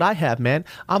 That's what I have, man.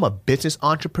 I'm a business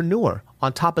entrepreneur.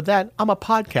 On top of that, I'm a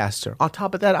podcaster. On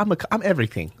top of that, I'm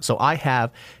everything. So I have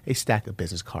a stack of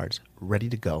business cards ready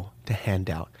to go to hand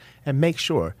out. And make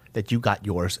sure that you got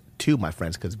yours too, my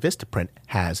friends, because Vistaprint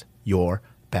has your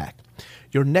back.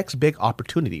 Your next big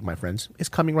opportunity, my friends, is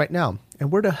coming right now. And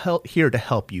we're here to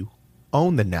help you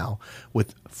own the now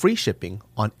with free shipping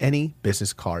on any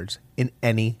business cards in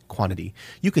any quantity.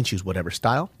 You can choose whatever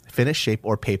style, finish, shape,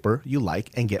 or paper you like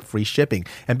and get free shipping.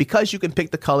 And because you can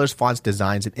pick the colors, fonts,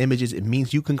 designs, and images, it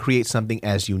means you can create something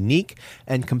as unique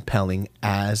and compelling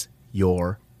as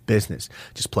your business.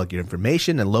 Just plug your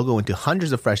information and logo into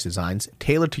hundreds of fresh designs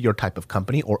tailored to your type of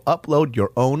company or upload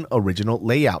your own original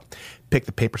layout. Pick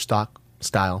the paper stock,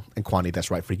 style, and quantity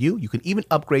that's right for you. You can even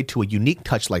upgrade to a unique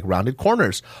touch like rounded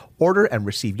corners. Order and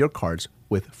receive your cards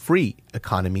with free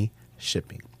economy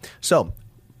shipping. So,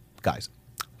 guys,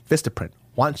 Vistaprint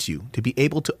wants you to be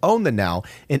able to own the now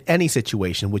in any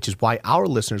situation, which is why our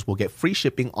listeners will get free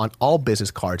shipping on all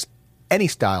business cards, any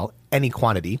style, any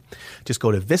quantity. Just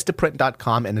go to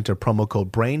Vistaprint.com and enter promo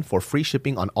code BRAIN for free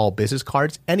shipping on all business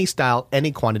cards, any style,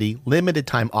 any quantity, limited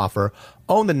time offer.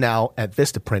 Own the now at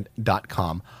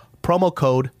Vistaprint.com. Promo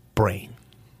code BRAIN.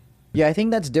 Yeah, I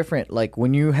think that's different. Like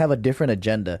when you have a different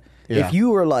agenda. Yeah. If you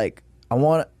were like, I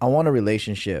want a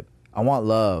relationship, I want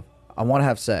love, I want to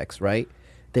have sex, right?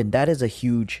 Then that is a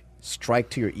huge strike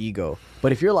to your ego.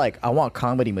 But if you're like, I want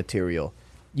comedy material,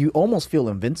 you almost feel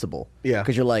invincible. Yeah.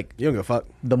 Because you're like, You don't give a fuck.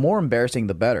 the more embarrassing,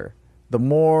 the better. The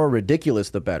more ridiculous,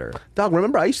 the better. Dog,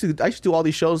 remember I used to do all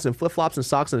these shows in flip-flops and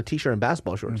socks and a t-shirt and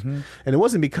basketball shorts. And it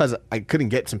wasn't because I couldn't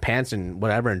get some pants and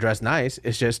whatever and dress nice.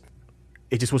 It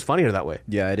just was funnier that way.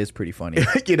 Yeah, it is pretty funny.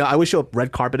 You know, I would show up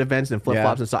red carpet events and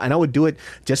flip-flops Yeah. and stuff. And I would do it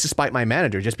just to spite my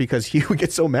manager, just because he would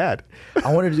get so mad.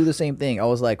 I wanted to do the same thing. I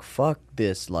was like, fuck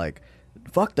this. Like,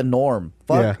 fuck the norm.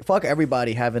 Fuck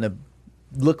everybody having to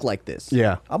look like this.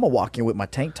 Yeah. I'm going to walk in with my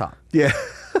tank top. Yeah.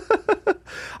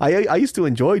 I used to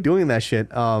enjoy doing that shit.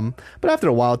 But after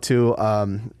a while too,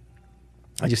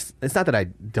 it's not that I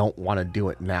don't want to do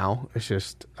it now. It's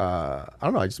just, I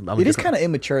don't know. It is kind of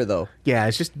immature, though. Yeah,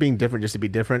 it's just being different just to be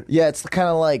different. Yeah, it's kind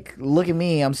of like, look at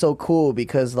me, I'm so cool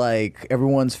because like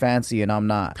everyone's fancy and I'm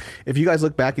not. If you guys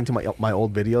look back into my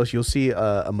old videos, you'll see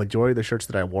a majority of the shirts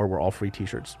that I wore were all free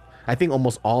t-shirts. I think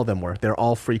almost all of them were. They're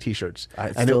all free t-shirts.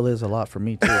 It still is a lot for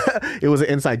me too. It was an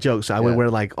inside joke. So I would wear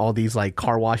like all these like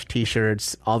car wash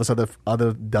t-shirts, all this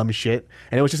other dumb shit.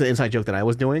 And it was just an inside joke that I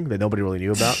was doing that nobody really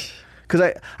knew about.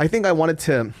 Because I think I wanted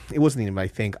to, it wasn't even I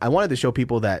think, I wanted to show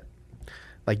people that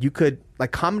like you could,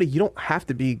 like comedy, you don't have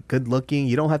to be good looking.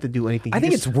 You don't have to do anything. I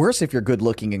think it's worse if you're good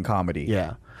looking in comedy.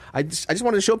 Yeah. I just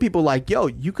wanted to show people like, yo,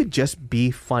 you could just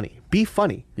be funny. Be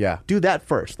funny. Yeah. Do that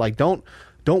first. Like don't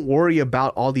worry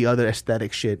about all the other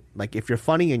aesthetic shit. Like if you're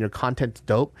funny and your content's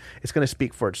dope, it's gonna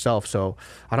speak for itself. So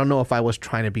I don't know if I was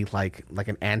trying to be like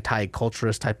an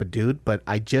anti-culturist type of dude, but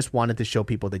I just wanted to show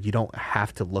people that you don't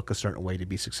have to look a certain way to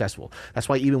be successful. That's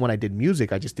why even when I did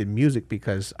music, I just did music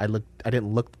because I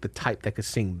didn't look the type that could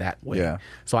sing that way. Yeah.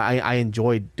 So I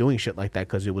enjoyed doing shit like that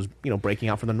because it was, you know, breaking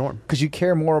out from the norm. Because you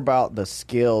care more about the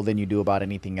skill than you do about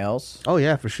anything else. Oh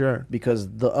yeah, for sure. Because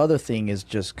the other thing is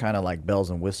just kind of like bells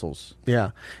and whistles. Yeah.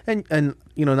 And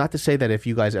you know, not to say that if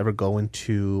you guys ever go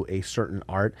into a certain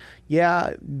art,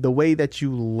 yeah, the way that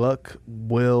you look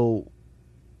will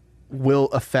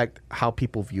affect how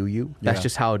people view you. That's Yeah.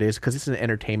 just how it is because it's an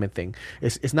entertainment thing.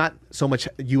 It's not so much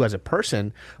you as a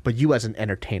person, but you as an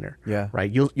entertainer. Yeah.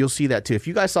 Right. You'll see that too. If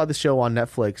you guys saw the show on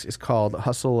Netflix, it's called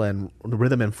Hustle and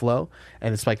Rhythm and Flow,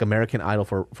 and it's like American Idol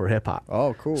for hip hop.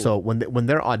 Oh, cool. So when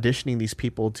they're auditioning these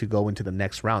people to go into the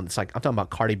next round, it's like I'm talking about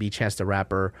Cardi B, Chance the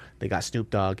Rapper. They got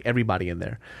Snoop Dogg, everybody in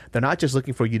there. They're not just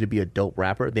looking for you to be a dope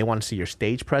rapper. They want to see your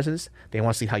stage presence. They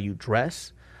want to see how you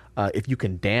dress. If you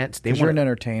can dance, they want. You're an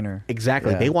entertainer.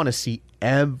 Exactly. Yeah. They want to see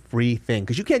everything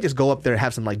because you can't just go up there and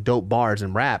have some like dope bars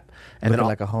and rap and Looking then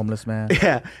like a homeless man.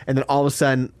 yeah, and then all of a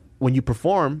sudden when you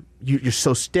perform, you're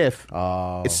so stiff.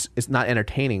 Oh. It's not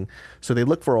entertaining. So they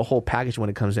look for a whole package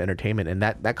when it comes to entertainment, and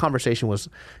that conversation was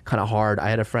kind of hard. I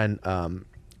had a friend.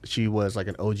 She was like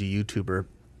an OG YouTuber,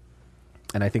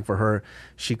 and I think for her,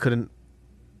 she couldn't.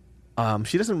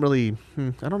 She doesn't really.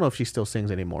 I don't know if she still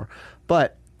sings anymore,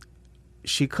 but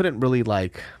she couldn't really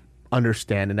like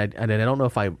understand, and I don't know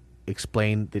if I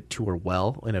explained it to her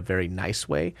well in a very nice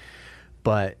way,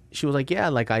 but she was like, yeah,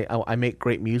 like I make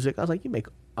great music. I was like,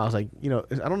 you know,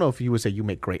 I don't know if you would say you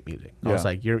make great music. I was Yeah.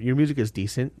 like, your music is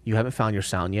decent. You haven't found your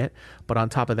sound yet, but on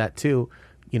top of that too,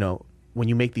 you know, when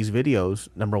you make these videos,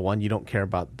 number one, you don't care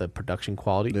about the production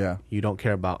quality. Yeah. You don't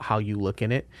care about how you look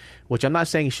in it, which I'm not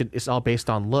saying it's all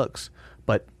based on looks,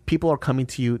 but people are coming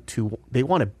to you they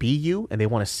want to be you and they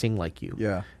want to sing like you.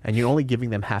 Yeah. And you're only giving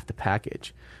them half the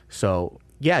package. So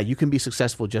yeah, you can be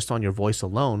successful just on your voice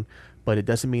alone, but it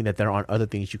doesn't mean that there aren't other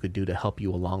things you could do to help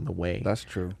you along the way. That's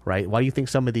true. Right? Why do you think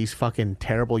some of these fucking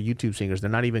terrible YouTube singers, they're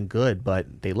not even good,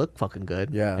 but they look fucking good?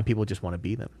 Yeah. And people just want to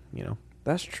be them, you know?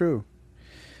 That's true.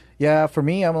 Yeah, for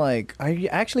me, I'm like, I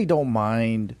actually don't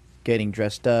mind getting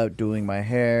dressed up, doing my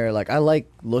hair. Like, I like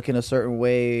looking a certain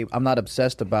way. I'm not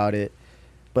obsessed about it.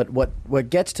 But what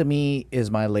gets to me is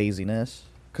my laziness.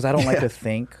 Because I don't like to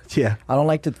think. Yeah. I don't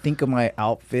like to think of my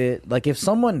outfit. Like, if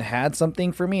someone had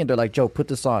something for me and they're like, Joe, put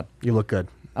this on. You look good.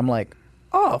 I'm like,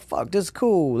 oh, fuck, this is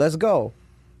cool. Let's go.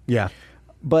 Yeah.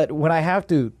 But when I have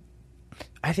to,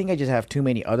 I think I just have too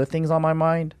many other things on my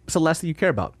mind. It's the last thing you care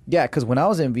about. Yeah, because when I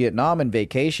was in Vietnam and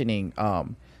vacationing,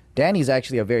 Danny's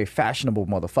actually a very fashionable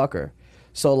motherfucker.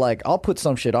 So like I'll put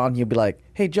some shit on. He'll be like,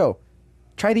 "Hey Joe,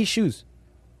 try these shoes.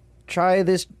 Try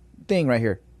this thing right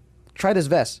here. Try this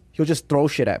vest." He'll just throw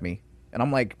shit at me, and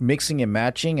I'm like mixing and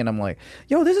matching, and I'm like,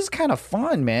 "Yo, this is kind of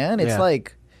fun, man." It's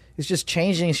like it's just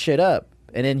changing shit up,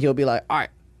 and then he'll be like, "All right,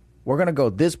 we're gonna go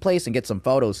this place and get some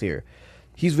photos here."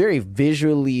 He's very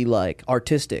visually like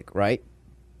artistic, right?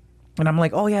 And I'm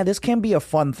like, "Oh yeah, this can be a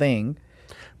fun thing."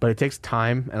 But it takes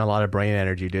time and a lot of brain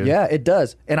energy, dude. Yeah, it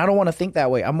does. And I don't want to think that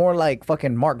way. I'm more like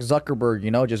fucking Mark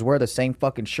Zuckerberg, just wear the same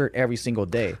fucking shirt every single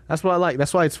day. That's what I like.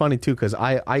 That's why it's funny, too, because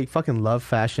I fucking love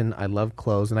fashion. I love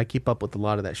clothes, and I keep up with a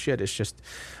lot of that shit. It's just,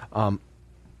 people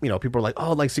are like,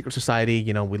 oh, like Secret Society,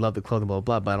 we love the clothing, blah,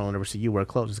 blah, blah, but I don't ever see you wear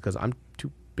clothes. It's because I'm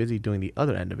too busy doing the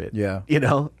other end of it. Yeah.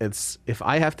 It's if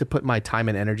I have to put my time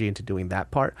and energy into doing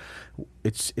that part,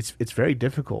 it's very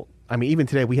difficult. I mean, even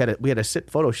today we had a sit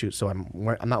photo shoot, so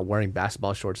I'm not wearing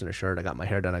basketball shorts and a shirt. I got my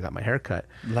hair done. I got my hair cut.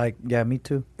 Like, yeah, me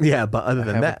too. Yeah, but other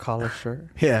than that, a collar shirt.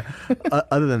 Yeah,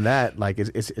 other than that, like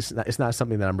it's not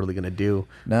something that I'm really gonna do.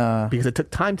 Nah, because it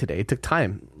took time today. It took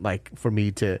time, like for me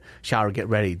to shower, get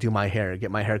ready, do my hair, get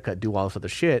my hair cut, do all this other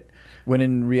shit. When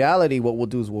in reality, what we'll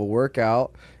do is we'll work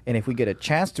out, and if we get a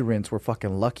chance to rinse, we're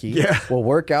fucking lucky. Yeah, we'll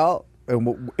work out.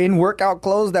 And in workout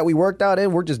clothes that we worked out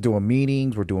in, we're just doing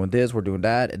meetings, we're doing this, we're doing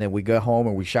that, and then we go home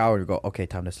and we shower and we go, okay,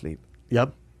 time to sleep.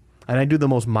 Yep. And I do the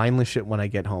most mindless shit when I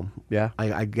get home. Yeah.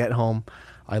 I get home,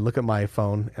 I look at my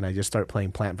phone, and I just start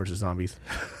playing Plant vs. Zombies.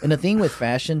 And the thing with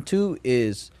fashion, too,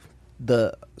 is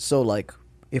like,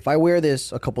 if I wear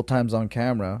this a couple times on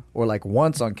camera, or like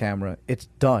once on camera, it's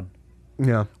done.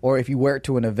 Yeah. Or if you wear it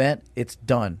to an event, it's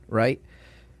done, right?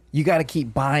 You got to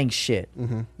keep buying shit.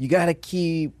 Mm-hmm. You got to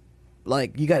keep...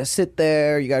 Like, you got to sit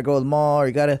there, you got to go to the mall,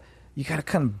 you got to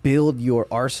kind of build your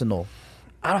arsenal.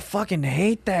 I fucking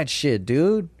hate that shit,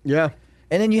 dude. Yeah.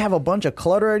 And then you have a bunch of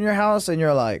clutter in your house, and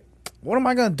you're like, what am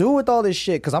I going to do with all this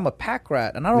shit? Because I'm a pack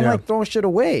rat, and I don't like throwing shit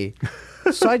away.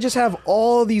 So I just have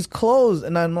all these clothes,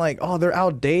 and I'm like, oh, they're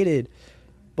outdated.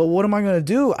 But what am I going to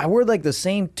do? I wear, like, the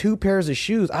same 2 pairs of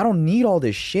shoes. I don't need all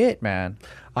this shit, man.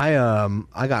 I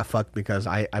got fucked because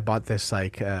I bought this,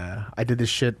 like, I did this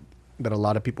shit that a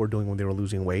lot of people were doing when they were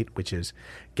losing weight, which is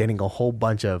getting a whole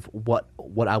bunch of what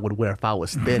I would wear if I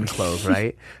was thin clothes,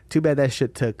 right? Too bad that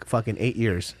shit took fucking 8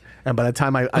 years. And by the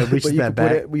time I reached that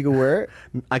back, we could wear it.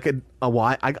 I could.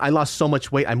 I lost so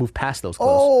much weight, I moved past those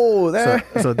clothes. Oh, there.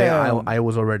 So I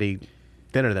was already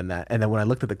thinner than that. And then when I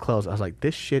looked at the clothes, I was like,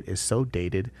 this shit is so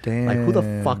dated. Damn. Like, who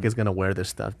the fuck is gonna wear this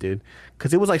stuff, dude?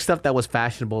 Because it was like stuff that was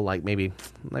fashionable, like maybe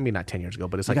not 10 years ago,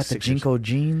 but it's you like got the 6 years. Jinko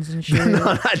jeans and shit.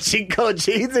 No, not Jinko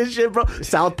jeans and shit, bro.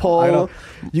 South Pole.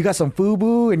 You got some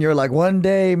FUBU, and you're like, one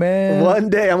day, man. One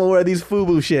day I'm gonna wear these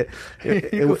FUBU shit. You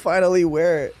can finally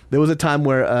wear it. There was a time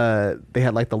where they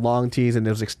had like the long tees and it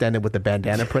was extended with the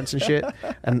bandana prints and shit.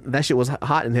 And that shit was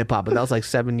hot in hip hop, but that was like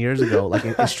 7 years ago, like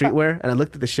in streetwear. And I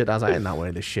looked at the shit, I was like, I'm not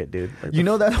wearing this shit, dude. Like, you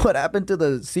know that what happened to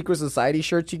the Secret Society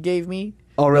shirts you gave me?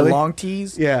 Oh, really? The long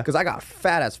tees? Yeah. Because I got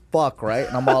fat as fuck, right?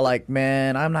 And I'm all like,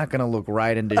 man, I'm not going to look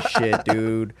right in this shit,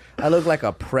 dude. I look like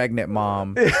a pregnant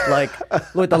mom. Like,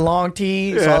 with the long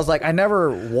tees. Yeah. So I was like, I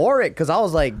never wore it because I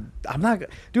was like, I'm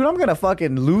going to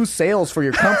fucking lose sales for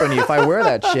your company if I wear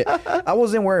that shit. I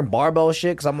wasn't wearing barbell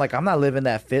shit because I'm like, I'm not living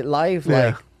that fit life. Yeah.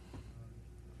 Like,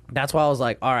 that's why I was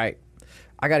like, all right,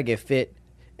 I got to get fit.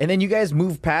 And then you guys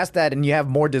move past that and you have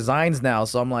more designs now.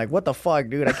 So I'm like, what the fuck,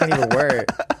 dude? I can't even wear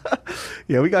it.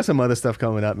 Yeah, we got some other stuff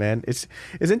coming up, man. It's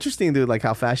interesting, dude, like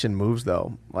how fashion moves,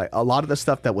 though. Like a lot of the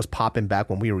stuff that was popping back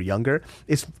when we were younger,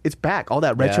 it's back. All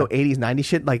that retro 80s, 90s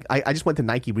shit. Like I just went to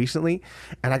Nike recently,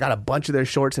 and I got a bunch of their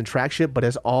shorts and track shit, but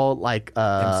it's all like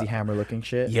MC Hammer looking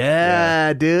shit.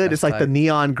 Yeah, dude. It's like the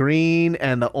neon green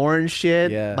and the orange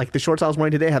shit. Yeah. Like the shorts I was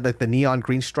wearing today had like the neon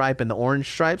green stripe and the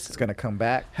orange stripes. It's gonna come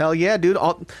back. Hell yeah, dude.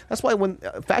 That's why when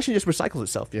fashion just recycles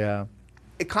itself. Yeah.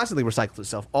 It constantly recycles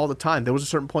itself all the time. There was a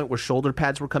certain point where shoulder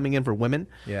pads were coming in for women.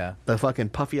 Yeah. The fucking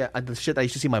puffy, the shit I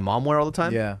used to see my mom wear all the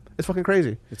time. Yeah. It's fucking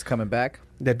crazy. It's coming back.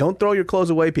 Yeah, don't throw your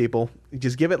clothes away, people.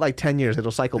 Just give it like 10 years.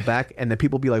 It'll cycle back, and then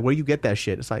people be like, where you get that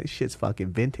shit? It's like, shit's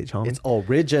fucking vintage, homie. It's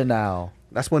original.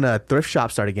 That's when thrift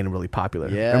shops started getting really popular.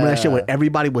 Yeah. Remember that shit where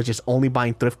everybody was just only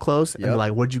buying thrift clothes? Yep. And they're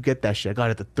like, where'd you get that shit? I got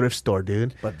it at the thrift store,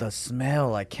 dude. But the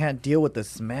smell, I can't deal with the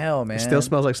smell, man. It still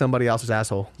smells like somebody else's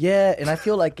asshole. Yeah, and I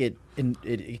feel like it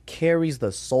carries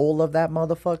the soul of that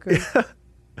motherfucker.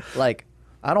 Like,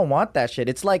 I don't want that shit.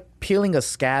 It's like peeling a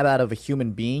scab out of a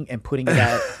human being and putting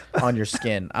that on your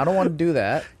skin. I don't want to do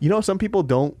that. You know, some people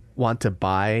don't want to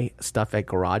buy stuff at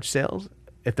garage sales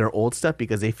if they're old stuff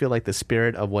because they feel like the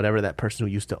spirit of whatever that person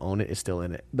who used to own it is still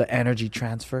in it. The energy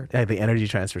transfer. Yeah, the energy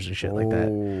transfers and shit like that.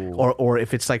 Or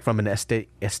if it's like from an estate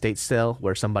sale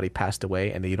where somebody passed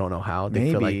away and you don't know how,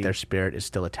 they feel like their spirit is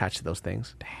still attached to those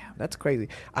things. Damn, that's crazy.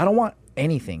 I don't want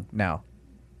anything now.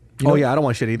 Yeah, I don't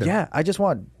want shit either. Yeah, I just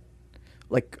want,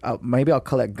 like, maybe I'll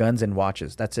collect guns and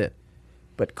watches. That's it.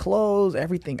 But clothes,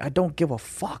 everything, I don't give a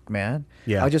fuck, man.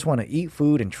 Yeah. I just want to eat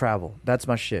food and travel. That's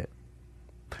my shit.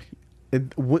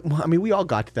 I mean, we all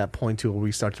got to that point too where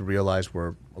we start to realize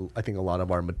I think a lot of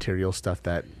our material stuff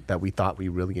that we thought we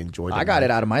really enjoyed. I got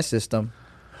it out of my system.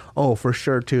 Oh, for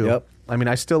sure too. Yep. I mean,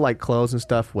 I still like clothes and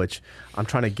stuff, which I'm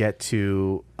trying to get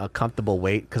to a comfortable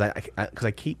weight because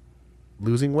I keep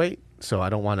losing weight, so I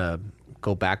don't want to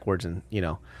go backwards and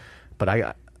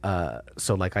But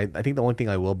so like I think the only thing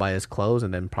I will buy is clothes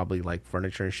and then probably like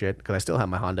furniture and shit because I still have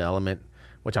my Honda Element,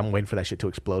 which I'm waiting for that shit to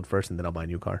explode first and then I'll buy a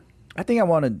new car. I think I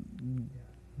want to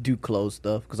do clothes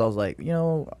stuff because I was like,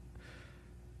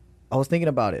 I was thinking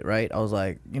about it, right? I was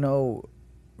like,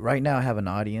 right now I have an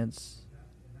audience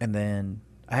and then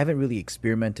I haven't really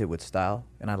experimented with style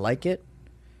and I like it.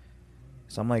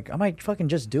 So I'm like, I might fucking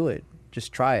just do it.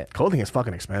 Just try it. Clothing is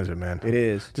fucking expensive, man. It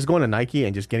is. Just going to Nike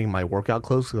and just getting my workout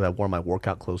clothes because I wore my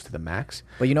workout clothes to the max.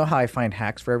 But you know how I find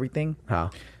hacks for everything? How?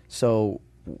 So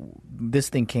this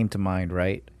thing came to mind,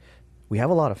 right? We have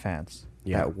a lot of fans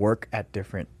that work at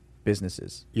different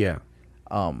businesses. Yeah.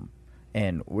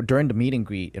 And during the meet and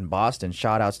greet in Boston,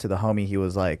 shout outs to the homie. He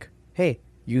was like, hey,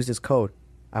 use this code.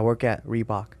 I work at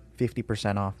Reebok,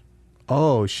 50% off.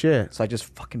 Oh, shit. So I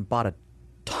just fucking bought a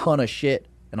ton of shit.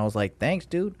 And I was like, thanks,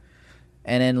 dude.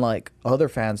 And then, like, other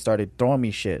fans started throwing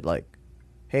me shit. Like,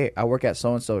 hey, I work at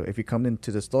so-and-so. If you come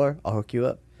into the store, I'll hook you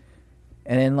up.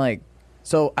 And then, like,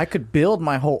 so I could build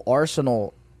my whole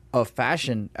arsenal of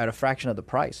fashion at a fraction of the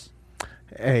price.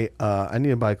 Hey, I need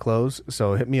to buy clothes,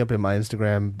 so hit me up in my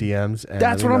Instagram DMs. And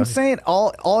that's what I'm saying.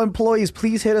 All employees,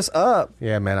 please hit us up.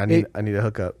 Yeah, man, I need a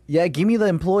hookup. Yeah, give me the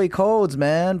employee codes,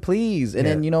 man, please. And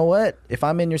then you know what? If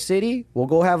I'm in your city, we'll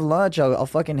go have lunch. I'll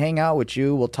fucking hang out with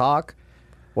you. We'll talk,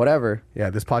 whatever. Yeah,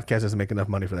 this podcast doesn't make enough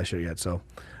money for that shit yet. So,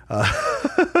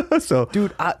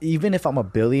 dude, even if I'm a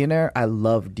billionaire, I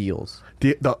love deals.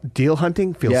 The deal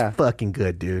hunting feels fucking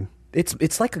good, dude.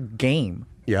 It's like a game.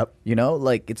 Yep.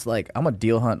 It's like I'm a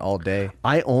deal hunt all day.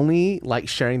 I only like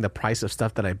sharing the price of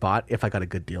stuff that I bought if I got a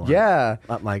good deal on it. Yeah.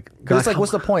 I'm like, because it's like,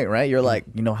 what's the point, right? You're like,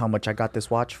 you know how much I got this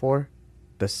watch for?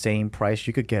 The same price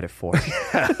you could get it for.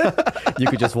 You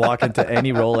could just walk into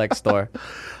any Rolex store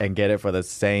and get it for the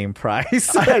same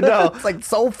price. I know. It's like,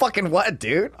 so fucking what,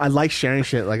 dude? I like sharing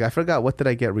shit. Like, I forgot, what did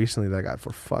I get recently that I got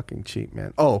for fucking cheap,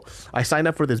 man? Oh, I signed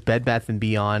up for this Bed Bath &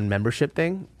 Beyond membership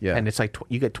thing. Yeah. And it's like,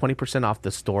 you get 20% off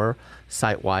the store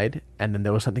site-wide. And then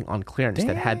there was something on clearance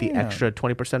that had the extra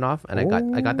 20% off. And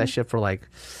I got that shit for like,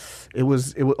 it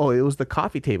was the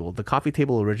coffee table. The coffee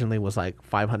table originally was like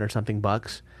 500 something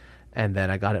bucks. And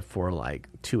then I got it for like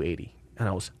 $280, and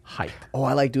I was hyped. Oh,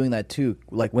 I like doing that too.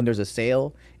 Like when there's a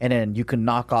sale, and then you can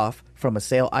knock off from a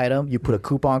sale item. You put a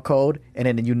coupon code, and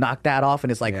then you knock that off,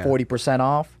 and it's like 40%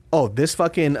 off. Oh, this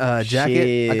fucking jacket!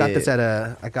 Shit. I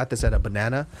got this at a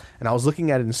Banana, and I was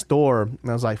looking at it in store, and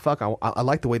I was like, "Fuck! I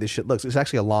like the way this shit looks. It's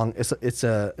actually it's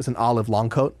an olive long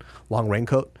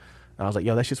raincoat." And I was like,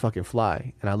 "Yo, that shit's fucking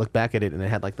fly." And I looked back at it, and it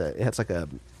had like a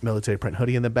military print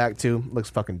hoodie in the back too. Looks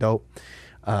fucking dope.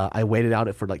 I waited out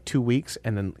it for like 2 weeks,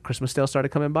 and then Christmas sale started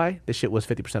coming by. This shit was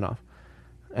 50% off,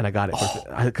 and I got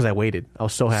it because I waited. I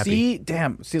was so happy.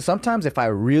 See, sometimes if I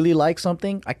really like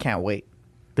something, I can't wait.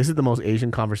 This is the most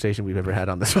Asian conversation we've ever had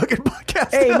on this fucking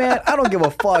podcast. Hey, man, I don't give a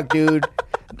fuck, dude.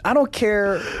 I don't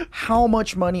care how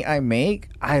much money I make.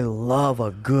 I love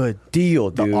a good deal,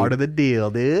 dude. The art of the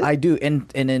deal, dude. I do, and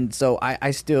then so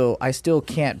I still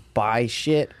can't buy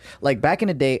shit. Like back in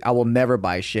the day, I will never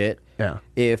buy shit. Yeah.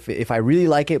 If I really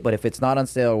like it, but if it's not on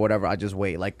sale or whatever, I just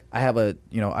wait. Like I have I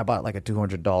bought like a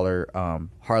 $200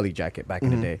 Harley jacket back in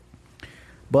the day.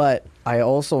 But I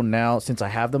also now, since I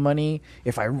have the money,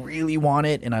 if I really want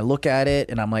it and I look at it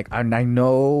and I'm like, I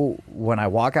know when I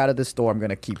walk out of the store, I'm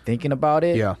going to keep thinking about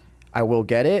it. Yeah. I will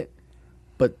get it.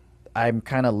 But I'm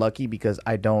kind of lucky because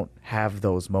I don't have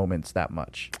those moments that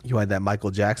much. You had that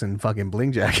Michael Jackson fucking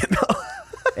bling jacket.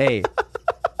 Hey,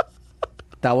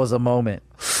 that was a moment.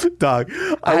 Dog.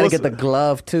 I had to get the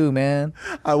glove too, man.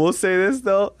 I will say this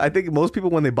though. I think most people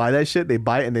when they buy that shit, they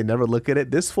buy it and they never look at it.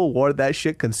 This fool wore that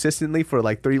shit consistently for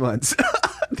like 3 months.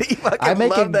 I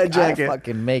love that jacket. I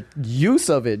fucking make use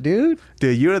of it, dude.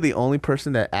 Dude, you're the only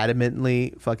person that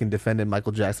adamantly fucking defended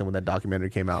Michael Jackson when that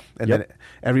documentary came out. And then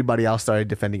everybody else started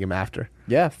defending him after.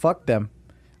 Yeah, fuck them.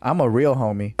 I'm a real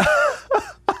homie.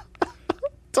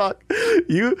 Talk.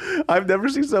 I've never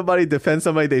seen somebody defend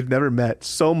somebody they've never met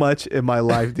so much in my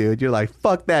life, dude. You're like,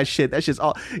 fuck that shit. That's just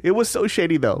all. It was so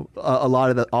shady though. A lot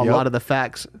of the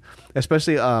facts,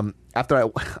 especially after I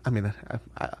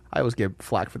always get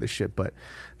flack for this shit, but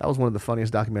that was one of the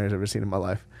funniest documentaries I've ever seen in my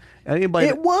life. Anybody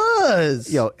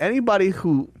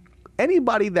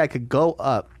that could go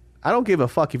up. I don't give a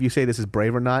fuck if you say this is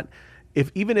brave or not.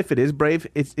 Even if it is brave,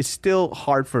 it's still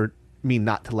hard for me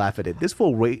not to laugh at it. This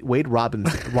fool Wade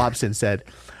Robson said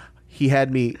he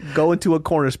had me go into a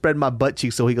corner, spread my butt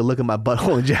cheeks so he could look at my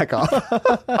butthole and jack off.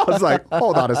 I was like,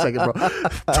 hold on a second, bro.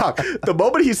 Talk. The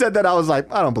moment he said that, I was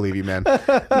like, I don't believe you, man.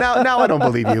 Now I don't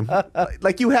believe you.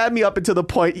 Like, you had me up until the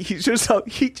point he just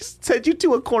sent you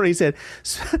to a corner. He said,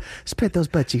 spread those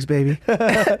butt cheeks, baby.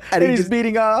 And he's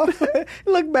beating off.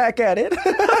 Look back at it.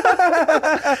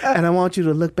 And I want you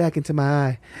to look back into my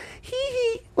eye.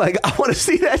 Hee. Like, I want to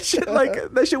see that shit.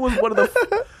 Like, that shit was one of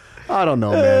the... I don't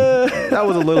know, man. That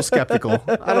was a little skeptical.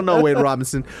 I don't know, Wade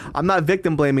Robinson. I'm not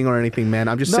victim blaming or anything, man.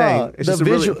 I'm just saying. It's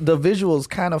the visual is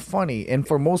kind of funny, and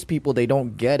for most people, they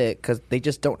don't get it because they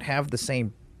just don't have the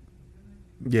same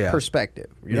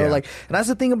perspective. You know, and that's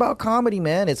the thing about comedy,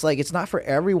 man. It's like it's not for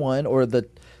everyone, or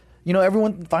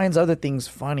everyone finds other things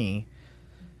funny.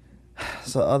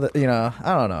 So I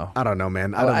don't know. I don't know,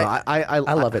 man. I don't know. I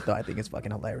love it though. I think it's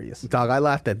fucking hilarious. Dog, I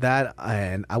laughed at that,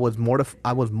 and I was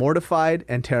mortified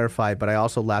and terrified, but I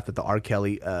also laughed at the R.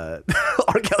 Kelly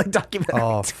documentary.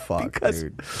 Oh fuck,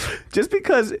 dude! Just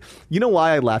because, you know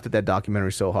why I laughed at that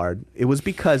documentary so hard? It was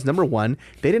because, number one,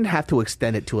 they didn't have to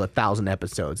extend it to 1,000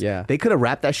 episodes. Yeah, they could have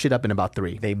wrapped that shit up in about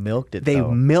 3. They milked it. They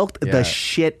milked the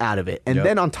shit out of it, and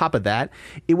then on top of that,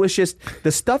 it was just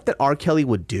the stuff that R. Kelly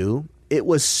would do. It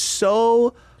was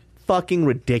so fucking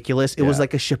ridiculous. It was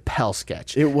like a Chappelle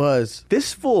sketch. It was.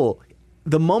 This fool,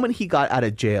 the moment he got out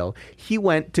of jail, he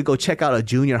went to go check out a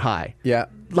junior high. Yeah.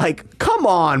 Like, come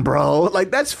on, bro. Like,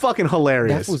 that's fucking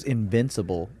hilarious. That was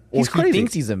invincible. He's crazy. He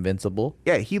thinks he's invincible.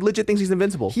 Yeah, he legit thinks he's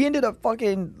invincible. He ended up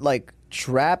fucking, like,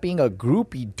 trapping a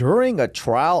groupie during a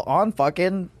trial on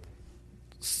fucking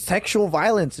sexual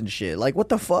violence and shit. Like, what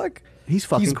the fuck? He's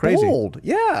fucking crazy. Bold.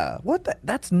 Yeah. What the?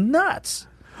 That's nuts.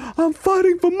 I'm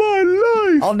fighting for my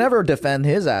life. I'll never defend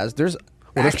his ass. There's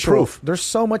proof. There's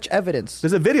so much evidence.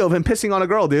 There's a video of him pissing on a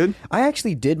girl, dude. I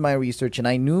actually did my research, and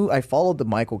I followed the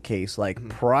Michael case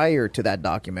prior to that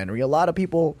documentary. A lot of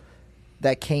people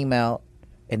that came out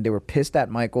and they were pissed at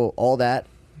Michael, all that,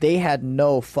 they had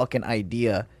no fucking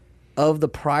idea of the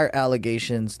prior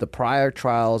allegations, the prior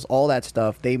trials, all that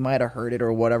stuff. They might have heard it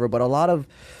or whatever, but a lot of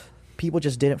people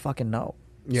just didn't fucking know.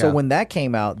 Yeah. So when that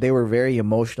came out, they were very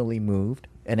emotionally moved.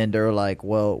 And then they're like,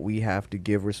 well, we have to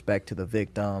give respect to the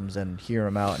victims and hear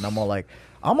them out. And I'm all like,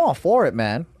 I'm all for it,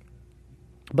 man.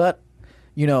 But,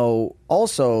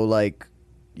 also, like,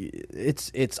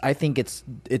 I think it's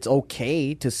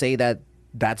okay to say that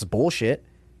that's bullshit.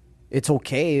 It's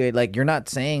okay. Like, you're not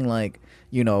saying, like,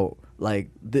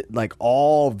 like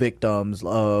all victims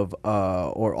of,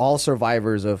 or all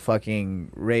survivors of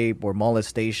fucking rape or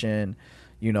molestation,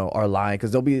 are lying,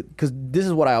 because this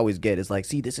is what I always get is like,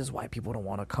 see, this is why people don't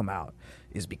want to come out,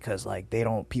 is because like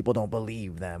people don't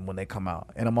believe them when they come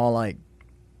out. And I'm all like,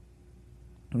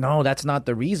 no, that's not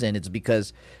the reason. It's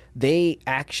because they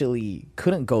actually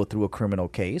couldn't go through a criminal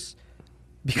case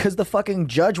because the fucking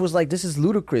judge was like, this is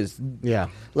ludicrous. Yeah.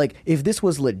 Like, if this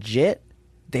was legit,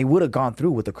 they would have gone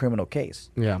through with a criminal case.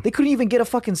 Yeah. They couldn't even get a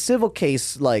fucking civil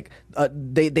case. Like,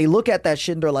 they look at that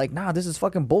shit and they're like, nah, this is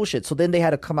fucking bullshit. So then they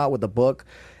had to come out with a book,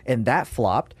 and that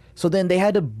flopped. So then they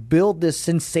had to build this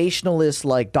sensationalist,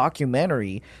 like,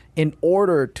 documentary in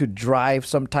order to drive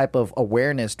some type of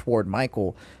awareness toward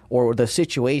Michael or the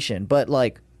situation. But,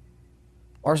 like,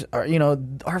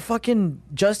 our fucking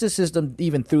justice system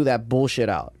even threw that bullshit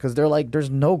out because they're like, there's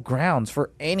no grounds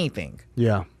for anything.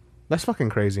 Yeah. That's fucking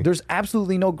crazy. There's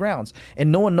absolutely no grounds.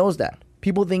 And no one knows that.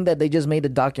 People think that they just made the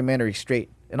documentary straight.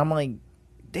 And I'm like,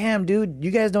 damn, dude, you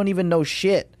guys don't even know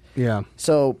shit. Yeah.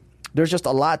 So there's just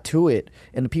a lot to it.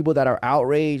 And the people that are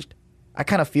outraged, I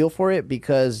kind of feel for it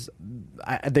because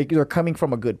they're coming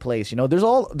from a good place. There's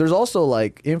also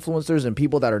like influencers and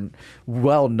people that are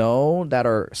well known that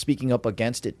are speaking up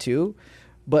against it too.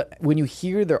 But when you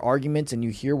hear their arguments and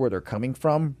you hear where they're coming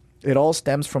from, it all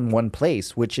stems from one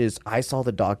place, which is I saw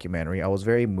the documentary. I was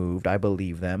very moved. I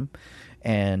believe them.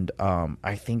 And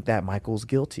I think that Michael's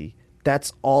guilty.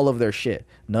 That's all of their shit.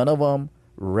 None of them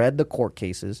read the court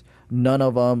cases. None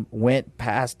of them went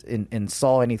past and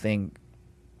saw anything.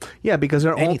 Yeah, because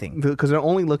they're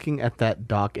only looking at that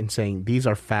doc and saying these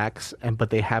are facts, but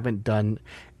they haven't done.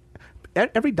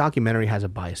 every documentary has a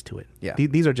bias to it. Yeah.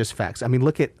 These are just facts. I mean,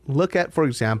 look at for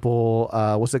example,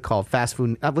 what's it called? Fast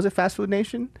Food. Was it Fast Food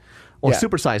Nation? Or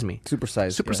Super Size Me. Super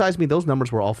Size Me. Those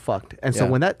numbers were all fucked. And so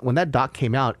when that doc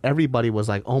came out, everybody was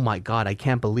like, "Oh my god, I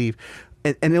can't believe."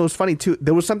 And it was funny too.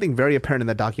 There was something very apparent in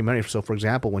the documentary. So, for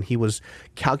example, when he was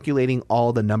calculating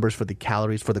all the numbers for the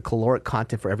calories, for the caloric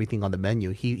content for everything on the menu,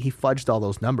 he fudged all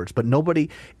those numbers. But nobody,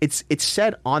 it's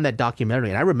said on that documentary,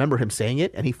 and I remember him saying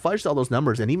it. And he fudged all those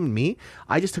numbers. And even me,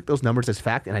 I just took those numbers as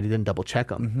fact, and I didn't double check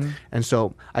them. Mm-hmm. And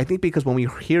so I think because when we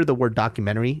hear the word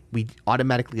documentary, we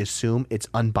automatically assume it's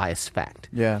unbiased fact.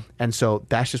 Yeah. And so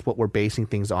that's just what we're basing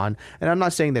things on. And I'm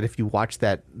not saying that if you watch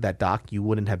that doc, you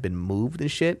wouldn't have been moved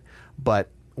and shit.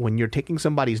 But when you're taking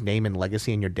somebody's name and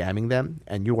legacy and you're damning them,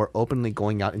 and you are openly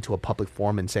going out into a public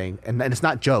forum and saying, and it's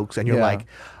not jokes, and you're like,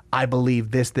 I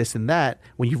believe this, and that,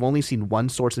 when you've only seen one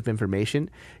source of information,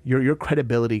 your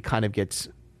credibility kind of gets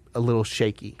a little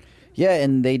shaky. Yeah,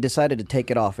 and they decided to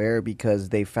take it off air because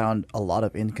they found a lot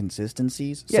of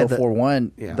inconsistencies. Yeah, so for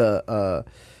one, they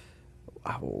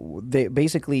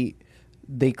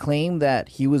claim that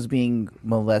he was being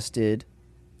molested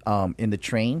in the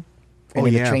train. And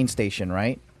the train station,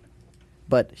 right?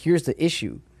 But here's the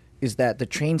issue, is that the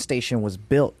train station was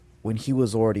built when he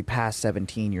was already past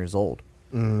 17 years old.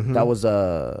 Mm-hmm. That was,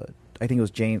 I think it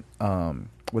was James,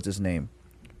 what's his name?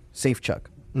 Safechuck.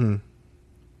 Mm.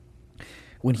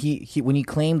 When he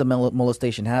claimed the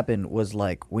molestation happened was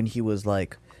like when he was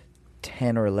like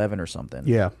 10 or 11 or something.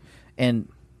 Yeah. And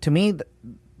to me,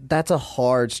 that's a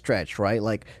hard stretch, right?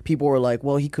 Like, people were like,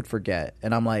 well, he could forget.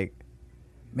 And I'm like,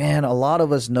 man, a lot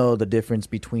of us know the difference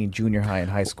between junior high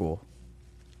and high school.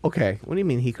 Okay, what do you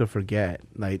mean he could forget?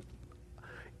 Like,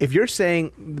 if you're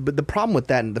saying, but the problem with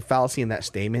that and the fallacy in that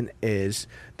statement is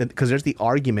that because there's the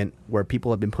argument where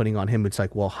people have been putting on him, it's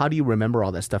like, well, how do you remember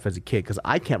all that stuff as a kid? Because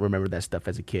I can't remember that stuff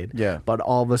as a kid. Yeah. But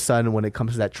all of a sudden, when it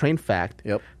comes to that train fact,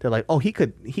 Yep. they're like, oh, he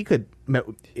could,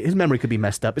 his memory could be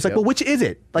messed up. It's like, well, which is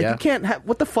it? Like, you can't have,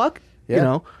 what the fuck? Yeah. You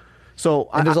know? So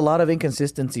and there's a lot of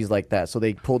inconsistencies like that. So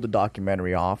they pulled the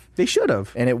documentary off. They should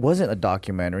have. And it wasn't a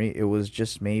documentary. It was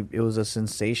just it was a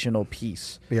sensational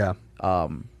piece. Yeah.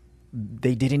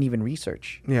 They didn't even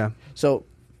research. Yeah. So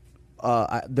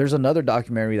there's another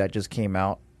documentary that just came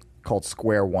out called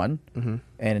Square One. Mm-hmm.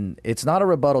 And it's not a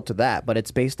rebuttal to that, but it's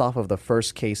based off of the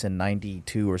first case in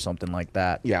 92 or something like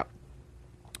that. Yeah.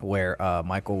 Where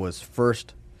Michael was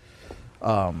first,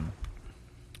 what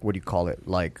do you call it?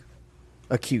 Like,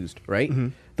 accused, right? Mm-hmm.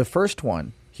 The first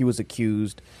one, he was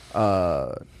accused.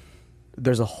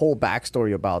 There's a whole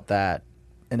backstory about that.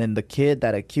 And then the kid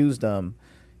that accused him,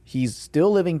 he's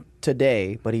still living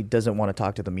today, but he doesn't want to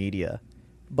talk to the media.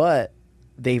 But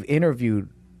they've interviewed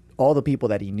all the people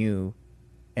that he knew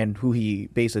and who he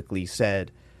basically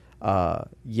said,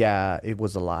 yeah, it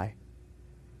was a lie.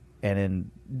 And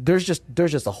then there's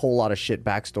just a whole lot of shit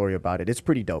backstory about it. It's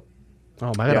pretty dope.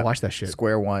 Oh, I gotta watch that shit.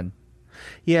 Square One.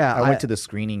 Yeah, I went to the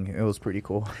screening. It was pretty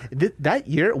cool. That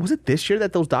year, was it this year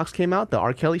that those docs came out? The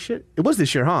R. Kelly shit? It was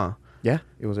this year, huh? Yeah,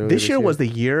 it was. This year was the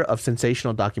year of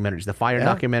sensational documentaries. The Fire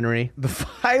documentary. The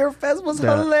Fire Fest was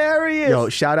hilarious. Yo,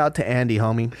 shout out to Andy,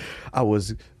 homie. I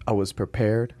was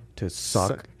prepared to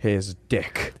suck his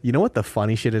dick. You know what the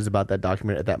funny shit is about that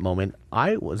documentary at that moment?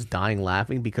 I was dying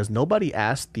laughing because nobody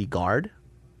asked the guard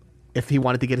if he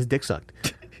wanted to get his dick sucked.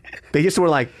 They just were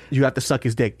like, you have to suck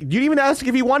his dick. You didn't even ask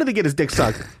if he wanted to get his dick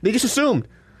sucked. They just assumed.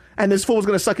 And this fool was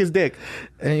going to suck his dick.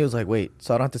 And he was like, wait,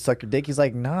 so I don't have to suck your dick? He's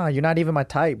like, nah, you're not even my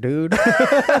type, dude. So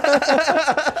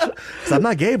I'm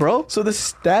not gay, bro. So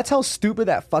that's how stupid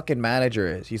that fucking manager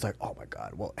is. He's like, oh my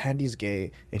God, well, Andy's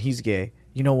gay and he's gay.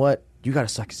 You know what? You got to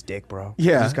suck his dick, bro.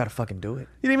 Yeah. You just got to fucking do it.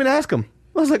 You didn't even ask him.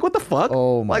 I was like, what the fuck?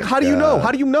 Oh my God. Like, how do you know?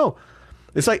 How do you know?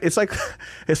 It's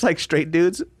like straight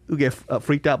dudes who get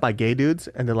freaked out by gay dudes,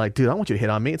 and they're like, "Dude, I want you to hit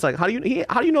on me." It's like, how do you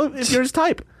know if you're his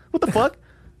type? What the fuck?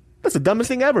 That's the dumbest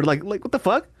thing ever. Like what the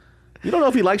fuck? You don't know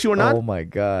if he likes you or not. Oh my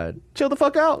God! Chill the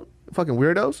fuck out, fucking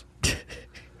weirdos.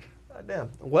 God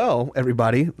damn. Well,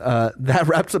 everybody, that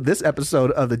wraps up this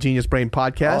episode of the Genius Brain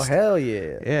Podcast. Oh hell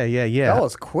yeah! Yeah. That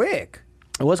was quick.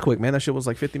 It was quick, man. That shit was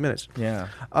like 50 minutes. Yeah.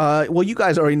 Well, you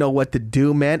guys already know what to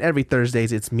do, man. Every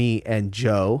Thursdays, it's me and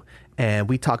Joe, and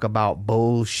we talk about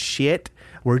bullshit.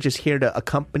 We're just here to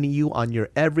accompany you on your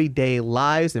everyday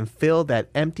lives and fill that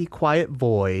empty, quiet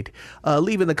void.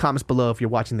 Leave in the comments below if you're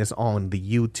watching this on the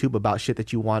YouTube about shit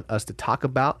that you want us to talk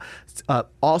about.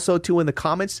 Also, too, in the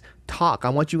comments, talk. I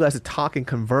want you guys to talk and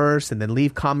converse and then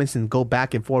leave comments and go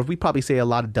back and forth. We probably say a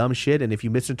lot of dumb shit, and if you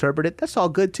misinterpret it, that's all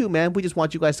good too, man. We just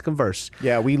want you guys to converse.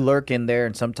 Yeah, we lurk in there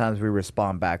and sometimes we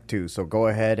respond back too. So go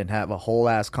ahead and have a whole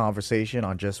ass conversation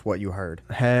on just what you heard.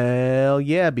 Hell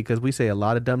yeah, because we say a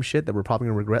lot of dumb shit that we're probably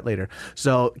going to regret later.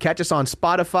 So catch us on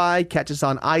Spotify, catch us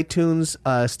on iTunes,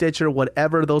 Stitcher,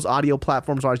 whatever those audio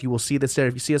platforms are. You will see this there.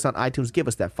 If you see us on iTunes, give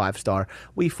us that 5-star.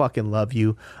 We fucking love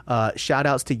you. Shout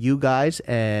outs to you guys,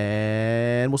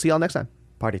 and we'll see y'all next time.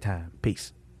 Party time.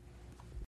 Peace.